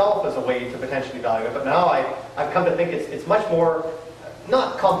that myself as a way to potentially value it, but now I've come to think it's much more,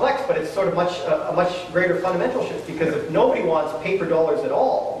 not complex, but it's sort of a much greater fundamental shift, because if nobody wants paper dollars at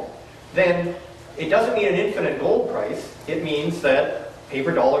all, then it doesn't mean an infinite gold price. It means that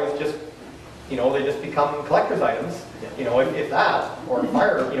paper dollars just, they just become collector's items, if that, or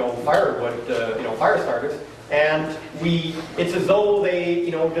firewood, fire starters. And it's as though they,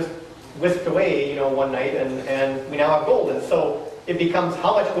 just whisked away, one night, and we now have gold. And so it becomes,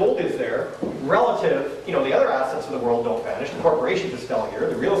 how much gold is there relative, the other assets of the world don't vanish. The corporations are still here,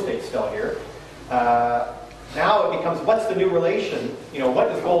 the real estate's still here. Now it becomes, what's the new relation? What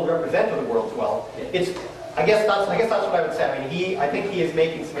does gold represent to the world's wealth? I guess that's what I would say. I mean, I think he is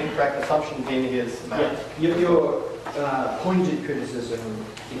making some incorrect assumptions in his math. Your pointed criticism,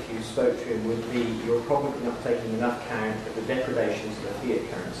 if you spoke to him, would be you're probably not taking enough account of the depredations of the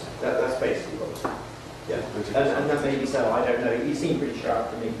fiat currency. That's basically what it's. Yeah, and that may be so. I don't know. He seemed pretty sharp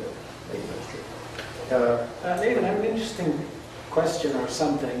to me, but maybe that's true. Nathan, I have an interesting question or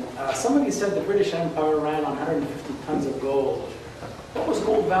something. Somebody said the British Empire ran on 150 tons of gold. What was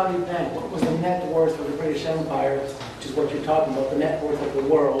gold valued then? What was the net worth of the British Empire, which is what you're talking about, the net worth of the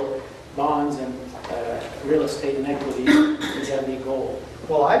world, bonds and real estate and equities, vis-a-vis gold?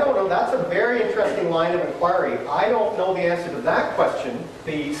 Well, I don't know. That's a very interesting line of inquiry. I don't know the answer to that question.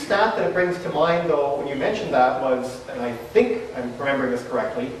 The stat that it brings to mind, though, when you mentioned that was, and I think I'm remembering this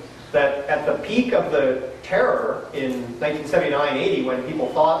correctly, that at the peak of the terror in 1979-80, when people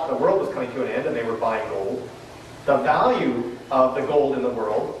thought the world was coming to an end and they were buying gold, the value of the gold in the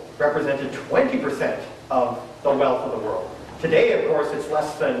world represented 20% of the wealth of the world. Today, of course, it's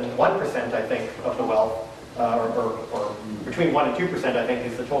less than 1%, I think, of the wealth, or between 1 and 2%, I think,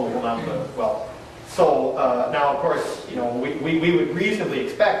 is the total amount of the wealth. So now, of course, you know, we would reasonably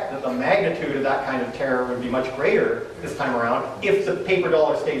expect that the magnitude of that kind of terror would be much greater this time around if the paper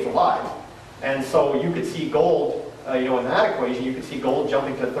dollar stays alive. And so you could see gold, you know, in that equation, you could see gold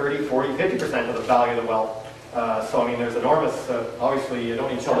jumping to 30, 40, 50% of the value of the wealth. So, I mean, there's enormous, obviously, you don't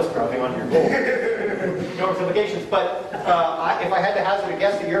need to tell this crowd, hang on to your gold. Enormous implications. But if I had to hazard a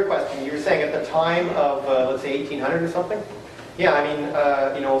guess at your question, you were saying at the time of, let's say, 1800 or something? Yeah, I mean,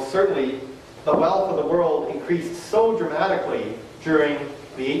 you know, certainly the wealth of the world increased so dramatically during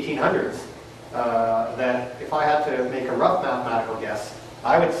the 1800s that if I had to make a rough mathematical guess,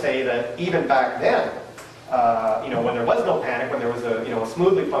 I would say that even back then, you know, when there was no panic, when there was a, you know, a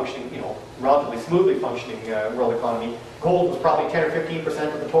smoothly functioning, you know, relatively smoothly functioning world economy, gold was probably 10 or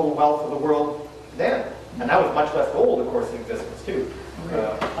 15% of the total wealth of the world then. And that was much less gold, of course, in existence too.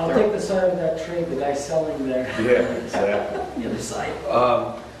 I'll take the side of that trade, the guy selling there. Yeah, exactly. The other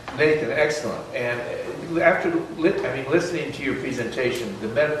side. Nathan, excellent. And after listening to your presentation, the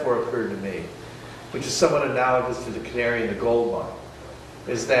metaphor occurred to me, which is somewhat analogous to the canary in the gold mine,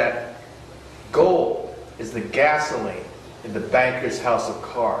 is that gold is the gasoline in the banker's house of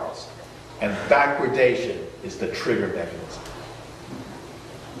cards, and backwardation is the trigger mechanism,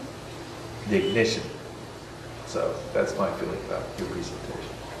 the ignition. So that's my feeling about your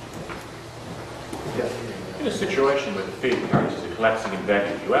presentation. Yes. In a situation where the fiat currencies are collapsing in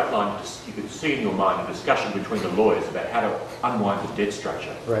value, you outlined, you could see in your mind a discussion between the lawyers about how to unwind the debt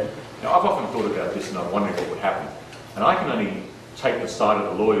structure. Right. Now, I've often thought about this and I'm wondering what would happen. And I can only take the side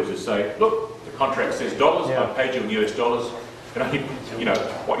of the lawyers who say, look, the contract says dollars, I've paid you in US dollars, and I, you know,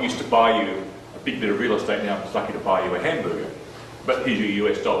 what used to buy you a big bit of real estate now is lucky to buy you a hamburger. But here's your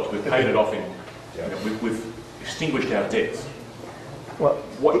US dollars. We've paid it off in, you know, we've extinguished our debts. Well,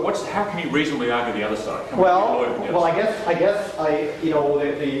 how can you reasonably argue the other side? I guess, you know,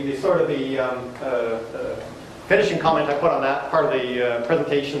 the sort of the finishing comment I put on that part of the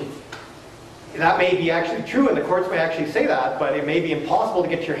presentation, that may be actually true, and the courts may actually say that, but it may be impossible to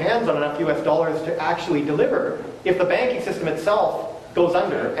get your hands on enough US dollars to actually deliver if the banking system itself goes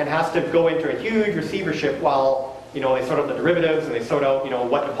under and has to go into a huge receivership while, you know, they sort out the derivatives and they sort out, you know,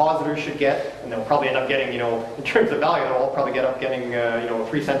 what depositors should get, and they'll probably end up getting, you know, in terms of value, they'll all probably get up getting, you know,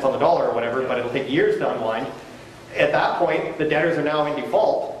 3 cents on the dollar or whatever, but it'll take years to unwind. At that point, the debtors are now in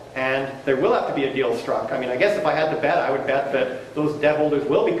default, and there will have to be a deal struck. I mean, I guess if I had to bet, I would bet that those debt holders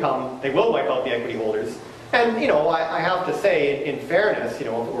will wipe out the equity holders. And, you know, I have to say, in fairness, you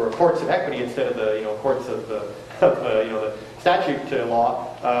know, if it were courts of equity instead of the, you know, courts of the you know, the statute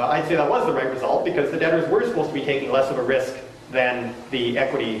law, I'd say that was the right result because the debtors were supposed to be taking less of a risk than the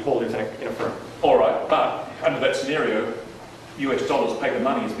equity holders in a firm. All right, but under that scenario, US dollars paper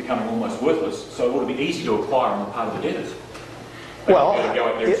money is becoming almost worthless, so it ought to be easy to acquire on the part of the debtors. Well, They go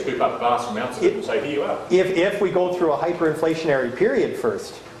out there and scoop up vast amounts of it and say, here you are. If we go through a hyperinflationary period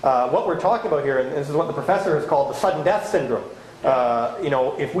first, what we're talking about here, and this is what the professor has called the sudden death syndrome. You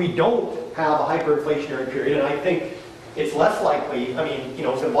know, if we don't have a hyperinflationary period, and I think it's less likely, I mean, you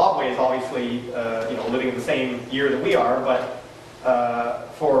know, Zimbabwe is obviously, you know, living in the same year that we are, but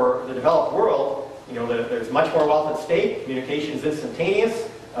for the developed world, you know, there's much more wealth at stake, communication is instantaneous,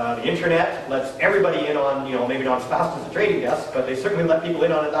 the internet lets everybody in on, you know, maybe not as fast as the trading desk, but they certainly let people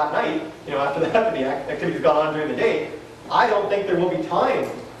in on it that night, you know, after the activity's gone on during the day. I don't think there will be time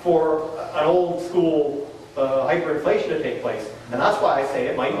for an old school hyperinflation to take place. And that's why I say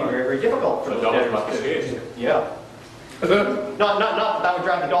it might be very, very difficult for the debtors to... Yeah. Not that would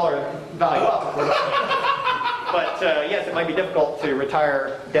drive the dollar value up. But yes, it might be difficult to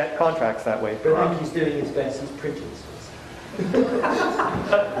retire debt contracts that way. But I think he's doing his best. He's printing stuff.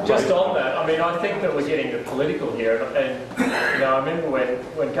 Just on that, I mean, I think that we're getting the political here, and you know, I remember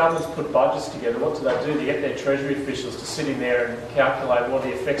when governments put budgets together, what do? They get their treasury officials to sit in there and calculate what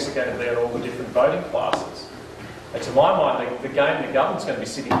the effects are going to be on all the different voting classes. And to my mind, the game the government's going to be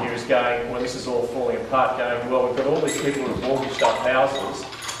sitting here is going, well, this is all falling apart, going, well, we've got all these people who've mortgaged up houses,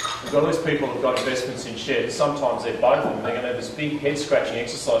 we've got all these people who've got investments in shares, sometimes they're both of them, they're going to have this big head-scratching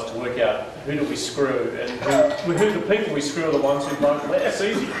exercise to work out who do we screw, and who the people we screw are the ones who vote less. That's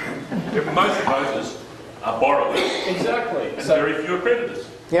easy. Most voters are borrowers. Exactly. And very few are creditors.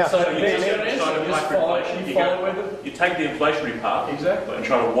 Yeah. So You there's just an answer. try to You just apply for follow, inflation. you You follow go- where the... You take the inflationary part Exactly. and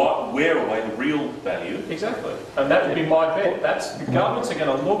try to wear away the real value. Exactly. And that would be my bet. That's, the governments are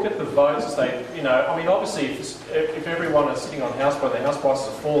going to look at the votes as they, you know, I mean, obviously, if everyone is sitting on house prices, the house prices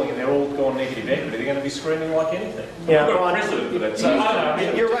are falling and they're all gone negative equity, they're going to be screaming like anything. Yeah. We've got a precedent for that. So, I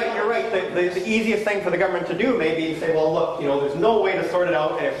know, You're right. The easiest thing for the government to do may be say, well, look, you know, there's no way to sort it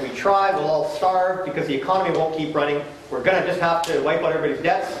out, and if we try, we'll all starve because the economy won't keep running. We're going to just have to wipe out everybody's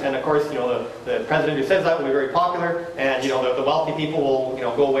debts, and of course, you know, the president who says that will be very popular, and you know, the wealthy people will, you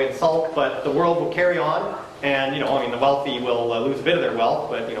know, go away and sulk, but the world will carry on, and you know, I mean, the wealthy will lose a bit of their wealth,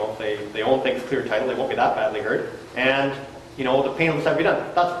 but you know, if they own things clear title, they won't be that badly hurt, and you know, the painless stuff will be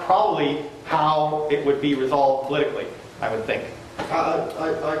done. That's probably how it would be resolved politically, I would think.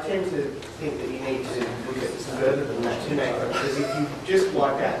 I tend to think that you need to look at this further than that too, mate, because if you just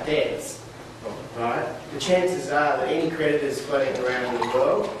wipe out debts, right, the chances are that any creditors floating around in the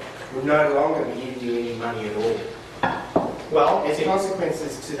world will no longer be giving you any money at all. Well, There's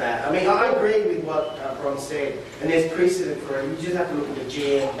consequences to that. I mean, I agree with what Bron said, and there's precedent for it. You just have to look at the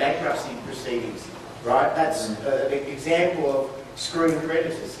GM bankruptcy proceedings, right? That's an example of screwing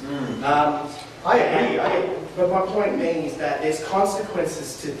creditors. I agree. But my point being is that there's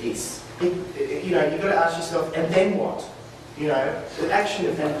consequences to this. You know, you've got to ask yourself, and then what? You know, the action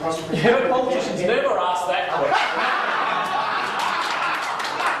and then consequences. Yeah, but politicians never ask that question.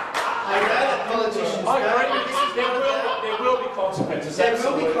 I know that politicians I don't, agree. but this is There will be consequences. There will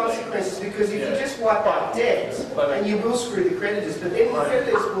absolutely. be consequences because if you just wipe out debt, and you will screw the creditors, but then the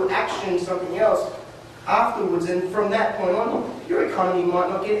creditors will action something else afterwards, and from that point on, your economy might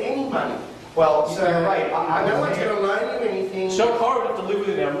not get any money. Well, So you're right. no one's going to loan you anything. Show Corey have to live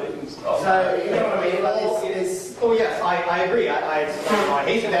within our meetings. So, you know what I mean? Like, there's Oh yes, I agree. I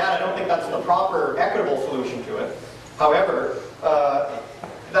hate to add, I don't think that's the proper equitable solution to it. However,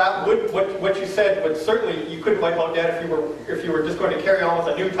 that would what you said would certainly, you couldn't wipe out debt if you were just going to carry on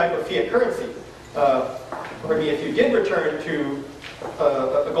with a new type of fiat currency. I mean, if you did return to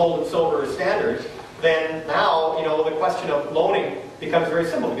a gold and silver standard, then now, you know, the question of loaning becomes very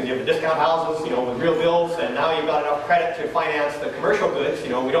simple because you have the discount houses, you know, with real bills, and now you've got enough credit to finance the commercial goods. You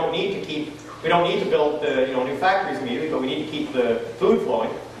know, we don't need to build the, you know, new factories immediately, but we need to keep the food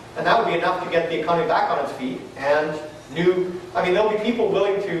flowing, and that would be enough to get the economy back on its feet. And I mean, there'll be people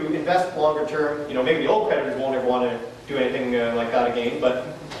willing to invest longer term. You know, maybe the old creditors won't ever want to do anything like that again,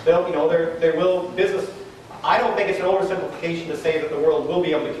 but they'll, you know, there will business. I don't think it's an oversimplification to say that the world will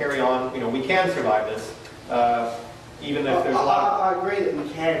be able to carry on. You know, we can survive this, even if there's a lot. I agree that we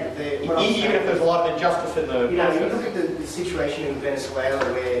can. Even if there's a lot of injustice in the You know, you process. look at the situation in Venezuela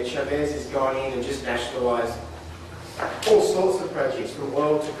where Chavez has gone in and just nationalised all sorts of projects, from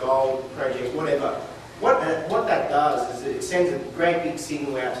oil to gold projects, whatever. What that does is it sends a great big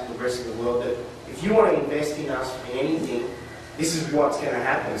signal out to the rest of the world that if you want to invest in us in anything, this is what's going to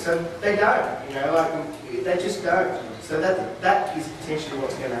happen. So they don't, you know, like they just don't. So that is potentially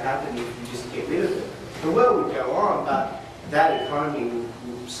what's going to happen if you just get rid of it. The world will go on, but that economy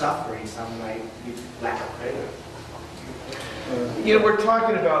will suffer in some way with lack of credit. You know, we're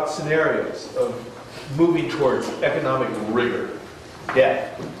talking about scenarios of moving towards economic rigor,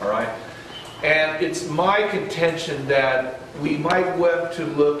 debt, all right? And it's my contention that we might want to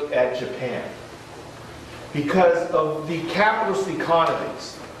look at Japan because of the capitalist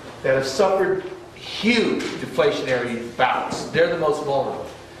economies that have suffered huge deflationary bouts. They're the most vulnerable.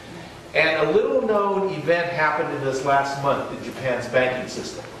 And a little known event happened in this last month in Japan's banking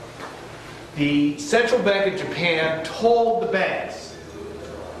system. The Central Bank of Japan told the banks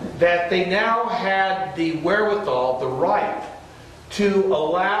that they now had the wherewithal, the right, to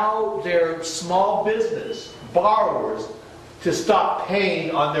allow their small business borrowers to stop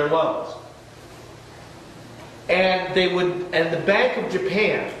paying on their loans. And the Bank of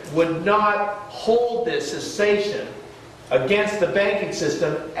Japan would not hold this cessation against the banking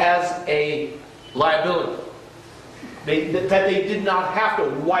system as a liability. That they did not have to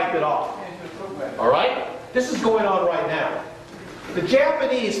wipe it off. All right? This is going on right now. The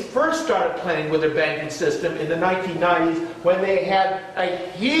Japanese first started playing with their banking system in the 1990s when they had a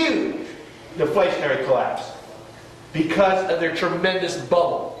huge deflationary collapse because of their tremendous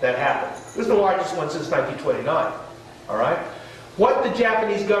bubble that happened. It was the largest one since 1929. All right? What the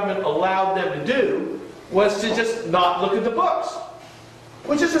Japanese government allowed them to do was to just not look at the books,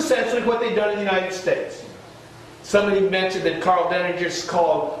 which is essentially what they've done in the United States. Somebody mentioned that Carl Denninger's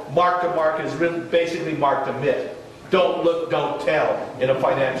called mark to market is really basically mark to myth. Don't look, don't tell in a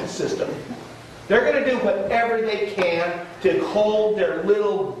financial system. They're going to do whatever they can to hold their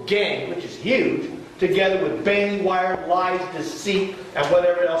little gang, which is huge, together with bailing wire, lies, deceit, and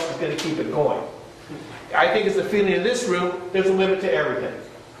whatever else is going to keep it going. I think it's the feeling in this room, there's a limit to everything.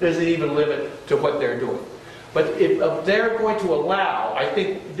 There's an even limit to what they're doing. But if they're going to allow, I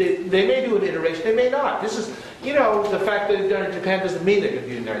think they may do an iteration, they may not. This is, you know, the fact that they've done it in Japan doesn't mean they're going to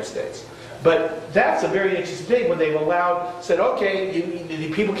do it in the United States. But that's a very interesting thing when they've allowed, said, okay,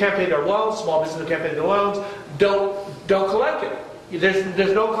 people can't pay their loans, small businesses can't pay their loans, don't collect it.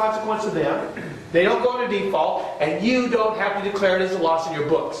 There's no consequence to them. They don't go into default, and you don't have to declare it as a loss in your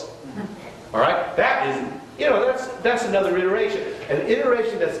books. All right? That is, you know, that's another iteration. An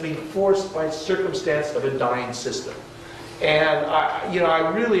iteration that's being forced by circumstance of a dying system. And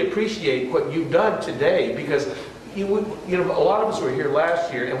I really appreciate what you've done today, because a lot of us were here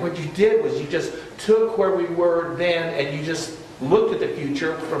last year, and what you did was you just took where we were then and you just looked at the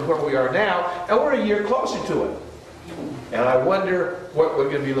future from where we are now, and we're a year closer to it. And I wonder what we're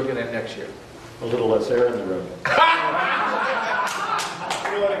going to be looking at next year. A little less air in the room.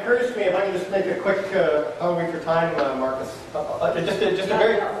 You know, it occurs to me, if I can just make a quick, hungry for time, Marcus, just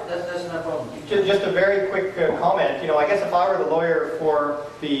a very quick comment. You know, I guess if I were the lawyer for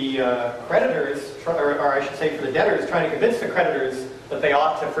the creditors, or I should say for the debtors, trying to convince the creditors that they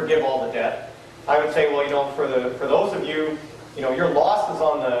ought to forgive all the debt, I would say, well, you know, for those of you, you know, your losses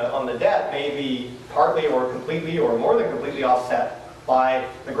on the debt may be partly or completely or more than completely offset by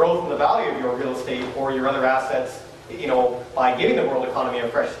the growth in the value of your real estate or your other assets. You know, by giving the world economy a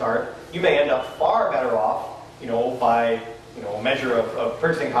fresh start, you may end up far better off, you know, by, you know, a measure of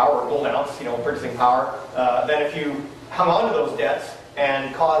purchasing power or gold ounce, you know, purchasing power, than if you hung on to those debts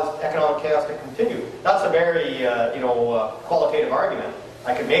and caused economic chaos to continue. That's a very, qualitative argument.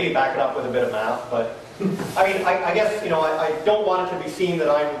 I could maybe back it up with a bit of math, but I mean, I guess, you know, I don't want it to be seen that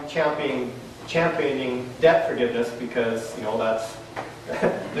I'm championing debt forgiveness, because, you know, that's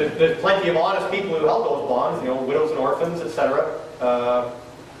there's plenty of honest people who held those bonds, you know, widows and orphans, etc.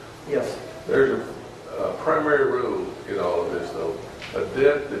 Yes. There's a primary rule in all of this, though. A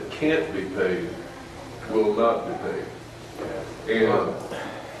debt that can't be paid will not be paid. And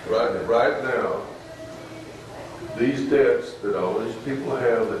right now, these debts that all these people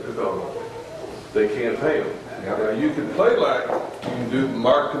have that took on, they can't pay them. Now you can play like you can do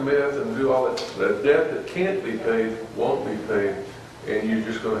mark to myth and do all that. The debt that can't be paid won't be paid. And you're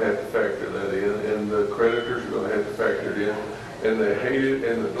just going to have to factor that in, and the creditors are going to have to factor it in, and they hate it,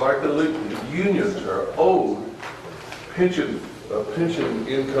 and like the unions are owed pension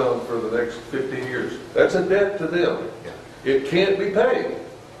income for the next 50 years. That's a debt to them. It can't be paid,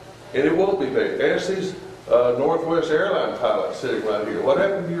 and it won't be paid. Ask these Northwest airline pilots sitting right here, what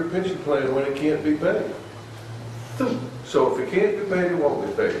happened to your pension plan when it can't be paid? So if it can't be paid, it won't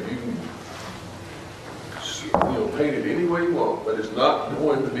be paid. You can paint it any way you want, but it's not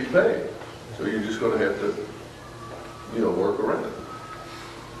going to be paid. So you're just going to have to, work around it.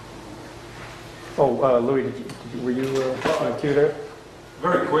 Oh, Louis, were you queued there?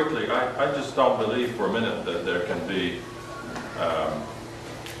 Very quickly, I just don't believe for a minute that there can be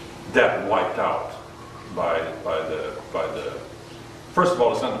debt wiped out by the. First of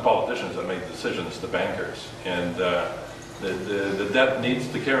all, it's not the politicians that make decisions, the bankers, and the debt needs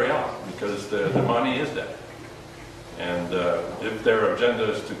to carry on because the money is debt. And if their agenda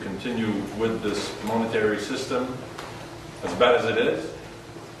is to continue with this monetary system, as bad as it is,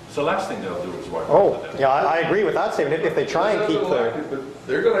 it's the last thing they'll do is wipe out the debt. Yeah, I agree with that statement. If they try and keep but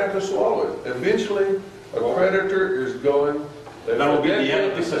they're going to have to swallow it. Eventually, a creditor is going. That will be the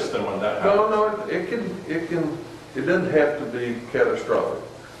end of the system when that happens. No, it doesn't have to be catastrophic.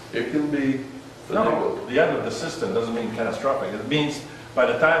 It can be No, the end of the system doesn't mean catastrophic. It means by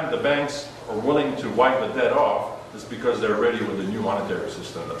the time the banks are willing to wipe the debt off, it's because they're ready with the new monetary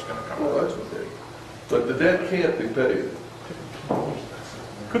system that's going to come. Well, that's okay. But the debt can't be paid.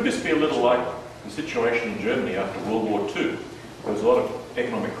 Could this be a little like the situation in Germany after World War II? There was a lot of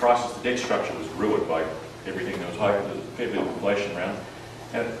economic crisis. The debt structure was ruined by everything. There was a fair bit of inflation around.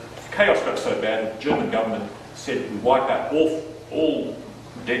 And chaos got so bad, the German government said we wipe out all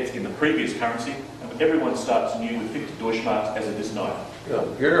debt in the previous currency, and everyone starts new with 50 Deutschmarks as a denial. Yeah,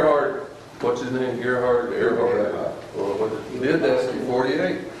 Gerhard, what's his name, Gerhard Ehrhard, did that in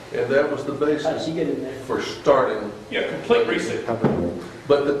 48, and that was the How did basis you get in there? for starting, Yeah, complete reset.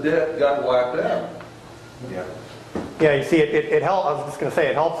 but the debt got wiped out. Yeah, you see, it helps. I was just going to say,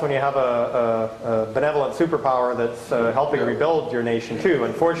 it helps when you have a benevolent superpower that's helping rebuild your nation too.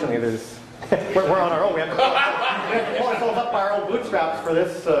 Unfortunately, we're on our own. We have to pull ourselves up by our own bootstraps for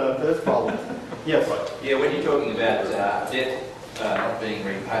this problem. Yes. Yeah, when you're talking about debt not being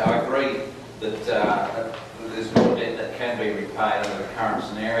repaid, I agree that there's more debt that can be repaid under the current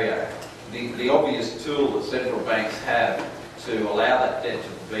scenario. The obvious tool that central banks have to allow that debt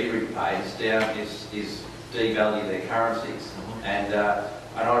to be repaid is devalue their currencies. And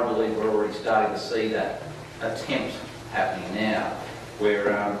I believe we're already starting to see that attempt happening now, where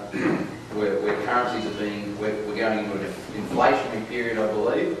currencies are we're going into an inflationary period, I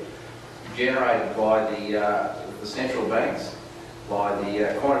believe, generated by the central banks, by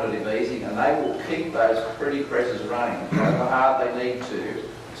the quantitative easing, and they will keep those pretty presses running, however hard they need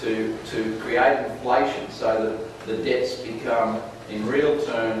to create inflation so that the debts become, in real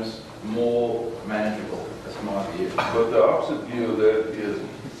terms, more manageable. That's my view. But the opposite view of that is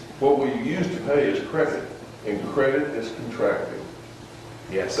what we used to pay is credit, and credit is contracting.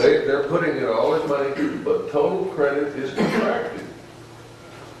 Yes. They're putting in all this money, but total credit is contracting.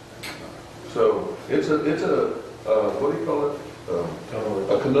 So it's a what do you call it?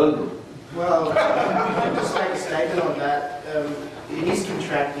 A conundrum. Well, just make a statement on that. It is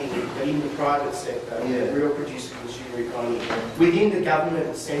contracting, but in the private sector, in the real producer-consumer economy. Within the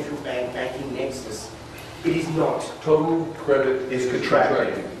government central banking nexus, it is not. Total credit It's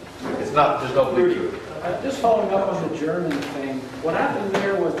contracting. It's not, there's no bleed to it. Just following up on the German thing, what happened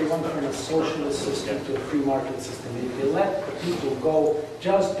there was they went from a socialist system to a free market system. They let the people go,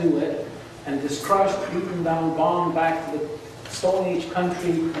 just do it, and this crushed, beaten down, bombed back to the Stone Age country,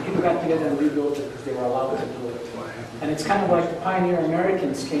 and people got together and rebuilt it because they were allowed to do it. And it's kind of like the pioneer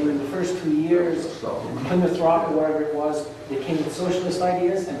Americans came in the first 2 years, Plymouth Rock or wherever it was, they came with socialist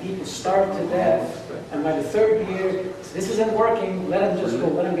ideas, and people starved to death. And by the third year, this isn't working, let them just go,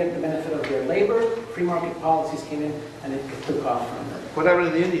 let them get the benefit of their labor. Free market policies came in, and it took off from there. What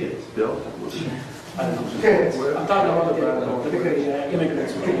happened to the Indians, Bill? I don't know. I'm talking about the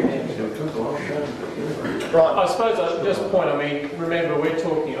immigrants who figured it. I suppose I'll just point, remember we're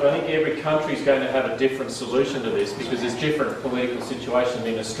talking, I think every country is going to have a different solution to this because there's different political situations.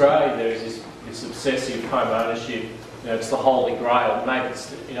 In Australia, there is this obsessive home ownership, it's the holy grail. Maybe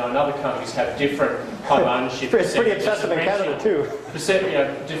it's, and other countries have different home ownership. It's pretty obsessive in Canada too.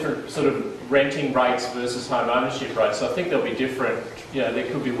 Different sort of renting rates versus home ownership rates. So I think there'll be different, there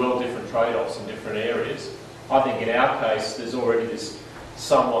could be different trade-offs in different areas. I think in our case, there's already this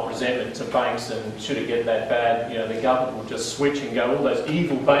somewhat resentment to banks, and should it get that bad, the government will just switch and go, all those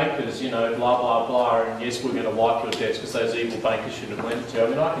evil bankers, blah, blah, blah, and yes, we're going to wipe your debts because those evil bankers shouldn't have lent it to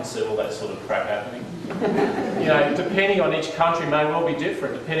you. I can see all that sort of crap happening. Depending on each country may well be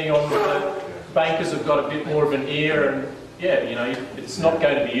different, depending on the bankers have got a bit more of an ear, and it's not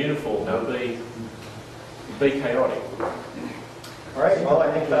going to be uniform, it'll be chaotic. All right. Well, I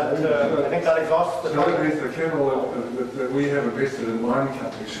think that exhausts the So topic. it is the cable that we have invested in mining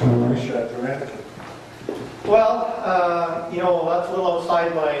companies should appreciate dramatically. Well, that's a little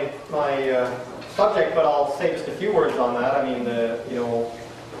outside my subject, but I'll say just a few words on that.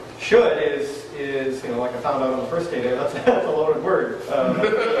 Should is like I found out on the first day there, that's a loaded word.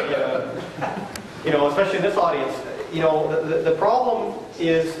 Especially in this audience. The problem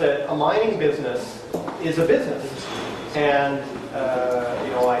is that a mining business is a business, and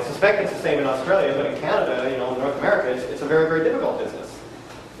I suspect it's the same in Australia, but in Canada, in North America, it's a very, very difficult business.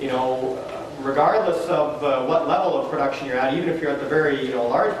 Regardless of what level of production you're at, even if you're at the very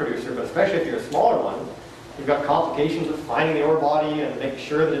large producer, but especially if you're a smaller one, you've got complications with finding the ore body and making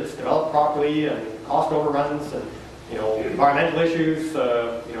sure that it's developed properly, and cost overruns, and environmental issues,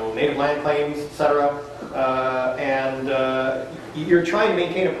 native land claims, etc. And you're trying to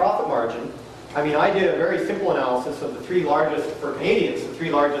maintain a profit margin. I did a very simple analysis of the three largest, for Canadians, the three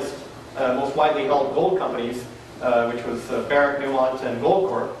largest, most widely held gold companies, which was Barrick, Newmont, and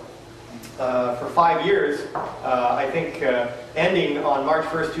Goldcorp. For 5 years, I think ending on March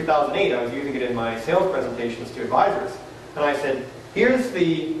 1st, 2008, I was using it in my sales presentations to advisors. And I said, here's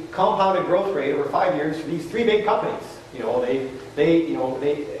the compounded growth rate over 5 years for these three big companies. They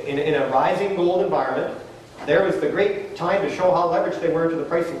in a rising gold environment, there was the great time to show how leveraged they were to the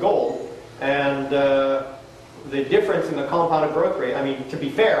price of gold. And the difference in the compounded growth rate, to be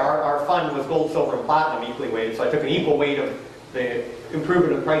fair, our fund was gold, silver, and platinum equally weighted, so I took an equal weight of the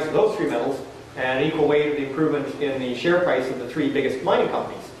improvement in the price of those three metals and an equal weight of the improvement in the share price of the three biggest mining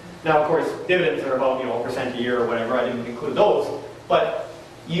companies. Now, of course, dividends are about, 1% a year or whatever. I didn't include those. But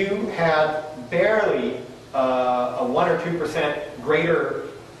you had barely a 1 or 2% greater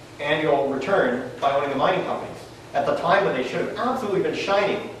annual return by owning the mining companies at the time when they should have absolutely been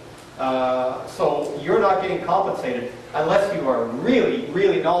shining. So you're not getting compensated unless you are really,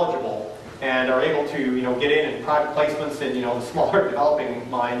 really knowledgeable and are able to, get in private placements in, the smaller developing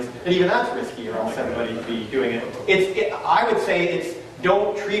mines. And even that's risky, or else everybody would be doing it. I would say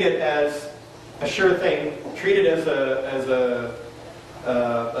don't treat it as a sure thing. Treat it as the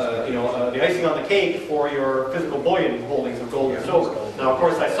icing on the cake for your physical bullion holdings of gold and silver. Now, of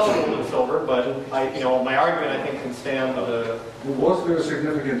course, I sell gold and silver, but my argument I think can stand. Was there a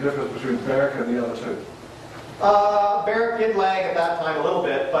significant difference between Barrick and the other two? Barrick did lag at that time a little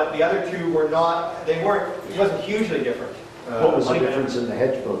bit, but the other two were not. It wasn't hugely different. What was the difference in the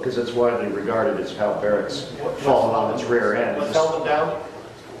hedge book? Because it's widely regarded as how Barrick's fallen on its rear end. What's held them down?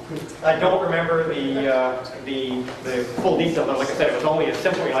 I don't remember the full detail, but like I said, it was only a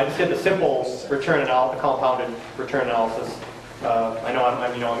simple. I just did the simple return analysis, the compounded return analysis. I know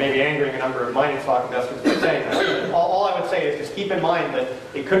I may be angering a number of mining stock investors by saying that. All I would say is just keep in mind that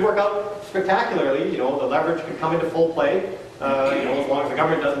it could work out spectacularly. The leverage could come into full play. As long as the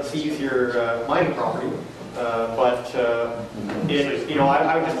government doesn't seize your mining property. I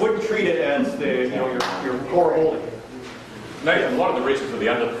just wouldn't treat it as your core holding. Nathan, a lot of the reason for the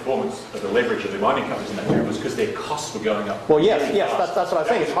underperformance of the leverage of the mining companies in that period was because their costs were going up. Well, yes, that's what I'm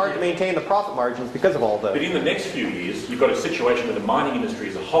saying. It's hard to maintain the profit margins because of all that. But in the next few years, you've got a situation where the mining industry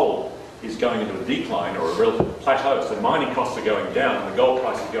as a whole is going into a decline or a relative plateau. So mining costs are going down and the gold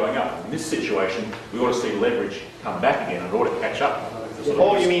price is going up. In this situation, we ought to see leverage come back again in order to catch up.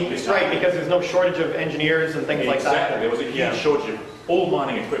 Oh, you mean, right, because there's no shortage of engineers and things like that. Exactly. There was a huge shortage of all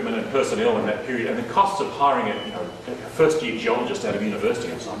mining equipment and personnel in that period, and the costs of hiring a first-year geologist out of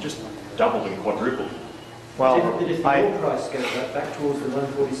university and so on just doubled and quadrupled. Well, if the oil price goes back towards the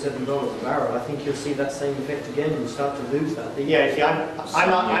 $147 a barrel, I think you'll see that same effect again. You'll start to lose that. Yeah, see, I'm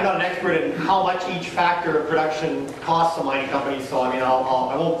not an expert in how much each factor of production costs a mining company, so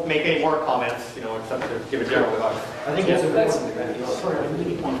I won't make any more comments, except to give a general thought. I think it's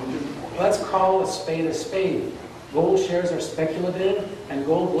Let's call a spade a spade. Gold shares are speculative, and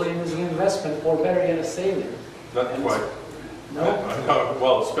gold bullion is an investment, or better yet, a saving. Not quite. No?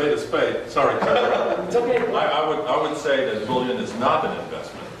 Well, spade is spade. Sorry, Trevor. It's okay. I would say that bullion is not an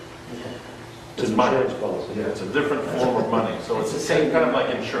investment. It's money. Yeah, it's a different form of money. So it's the same kind of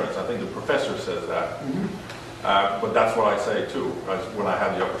like insurance. I think the professor says that. But that's what I say too, when I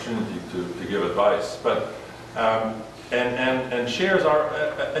have the opportunity to give advice. But and shares are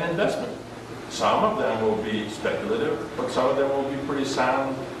an investment. Some of them will be speculative, but some of them will be pretty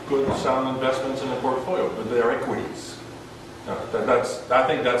good sound investments in the portfolio, but they're equities. I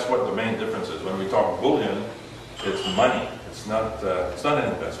think that's what the main difference is. When we talk bullion, it's money. It's not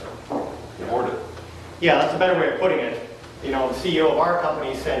an investment. You hoard it. Yeah, that's a better way of putting it. The CEO of our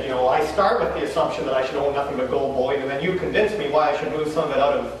company said, I start with the assumption that I should own nothing but gold bullion, and then you convince me why I should move some of it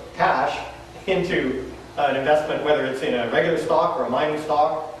out of cash into an investment, whether it's in a regular stock or a mining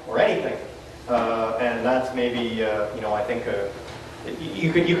stock or anything. And that's maybe, I think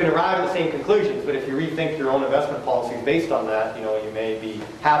you can arrive at the same conclusions, but if you rethink your own investment policies based on that, you may be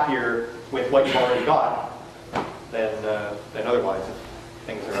happier with what you've already got than otherwise if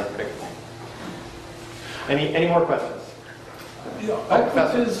things are unpredictable. Any more questions?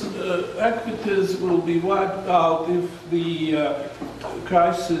 Equities will be wiped out if the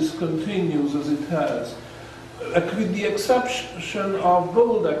crisis continues as it has, with the exception of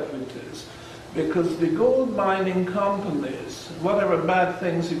gold equities, because the gold mining companies, whatever bad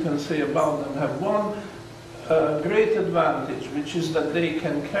things you can say about them, have one great advantage, which is that they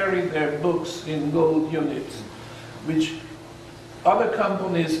can carry their books in gold units, which other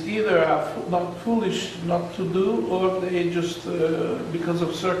companies either are not foolish not to do, or they just, because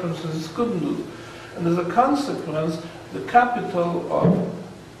of circumstances, couldn't do. And as a consequence, the capital of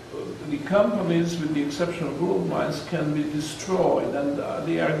the companies, with the exception of gold mines, can be destroyed, and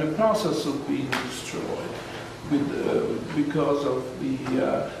they are in the process of being destroyed because of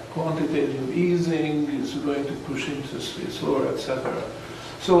the quantitative easing is going to push interest rates lower, etc.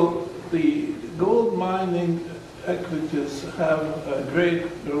 So the gold mining equities have a great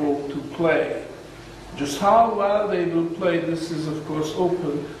role to play. Just how well they will play, this is of course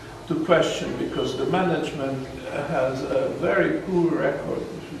open to question, because the management has a very poor record.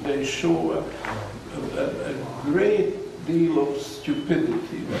 They show a great deal of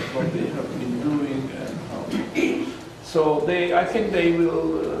stupidity with what they have been doing and how. So I think they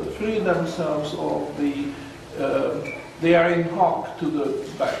will free themselves of they are in hock to the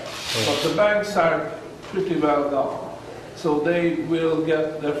banks. But the banks are pretty well gone. So they will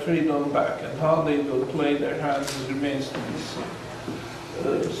get their freedom back, and how they will play their hands remains to be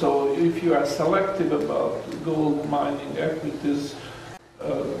seen. So if you are selective about gold mining equities,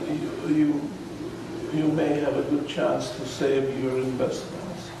 you may have a good chance to save your investments.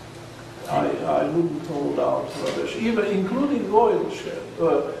 I wouldn't hold out rubbish, even including oil share,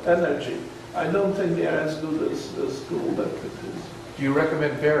 energy. I don't think they are as good as gold equities. Do you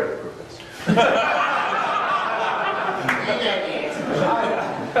recommend Barrett, Professor?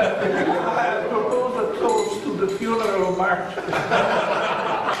 I propose a toast to the funeral march.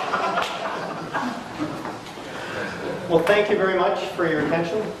 Well, thank you very much for your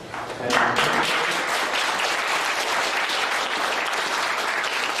attention. And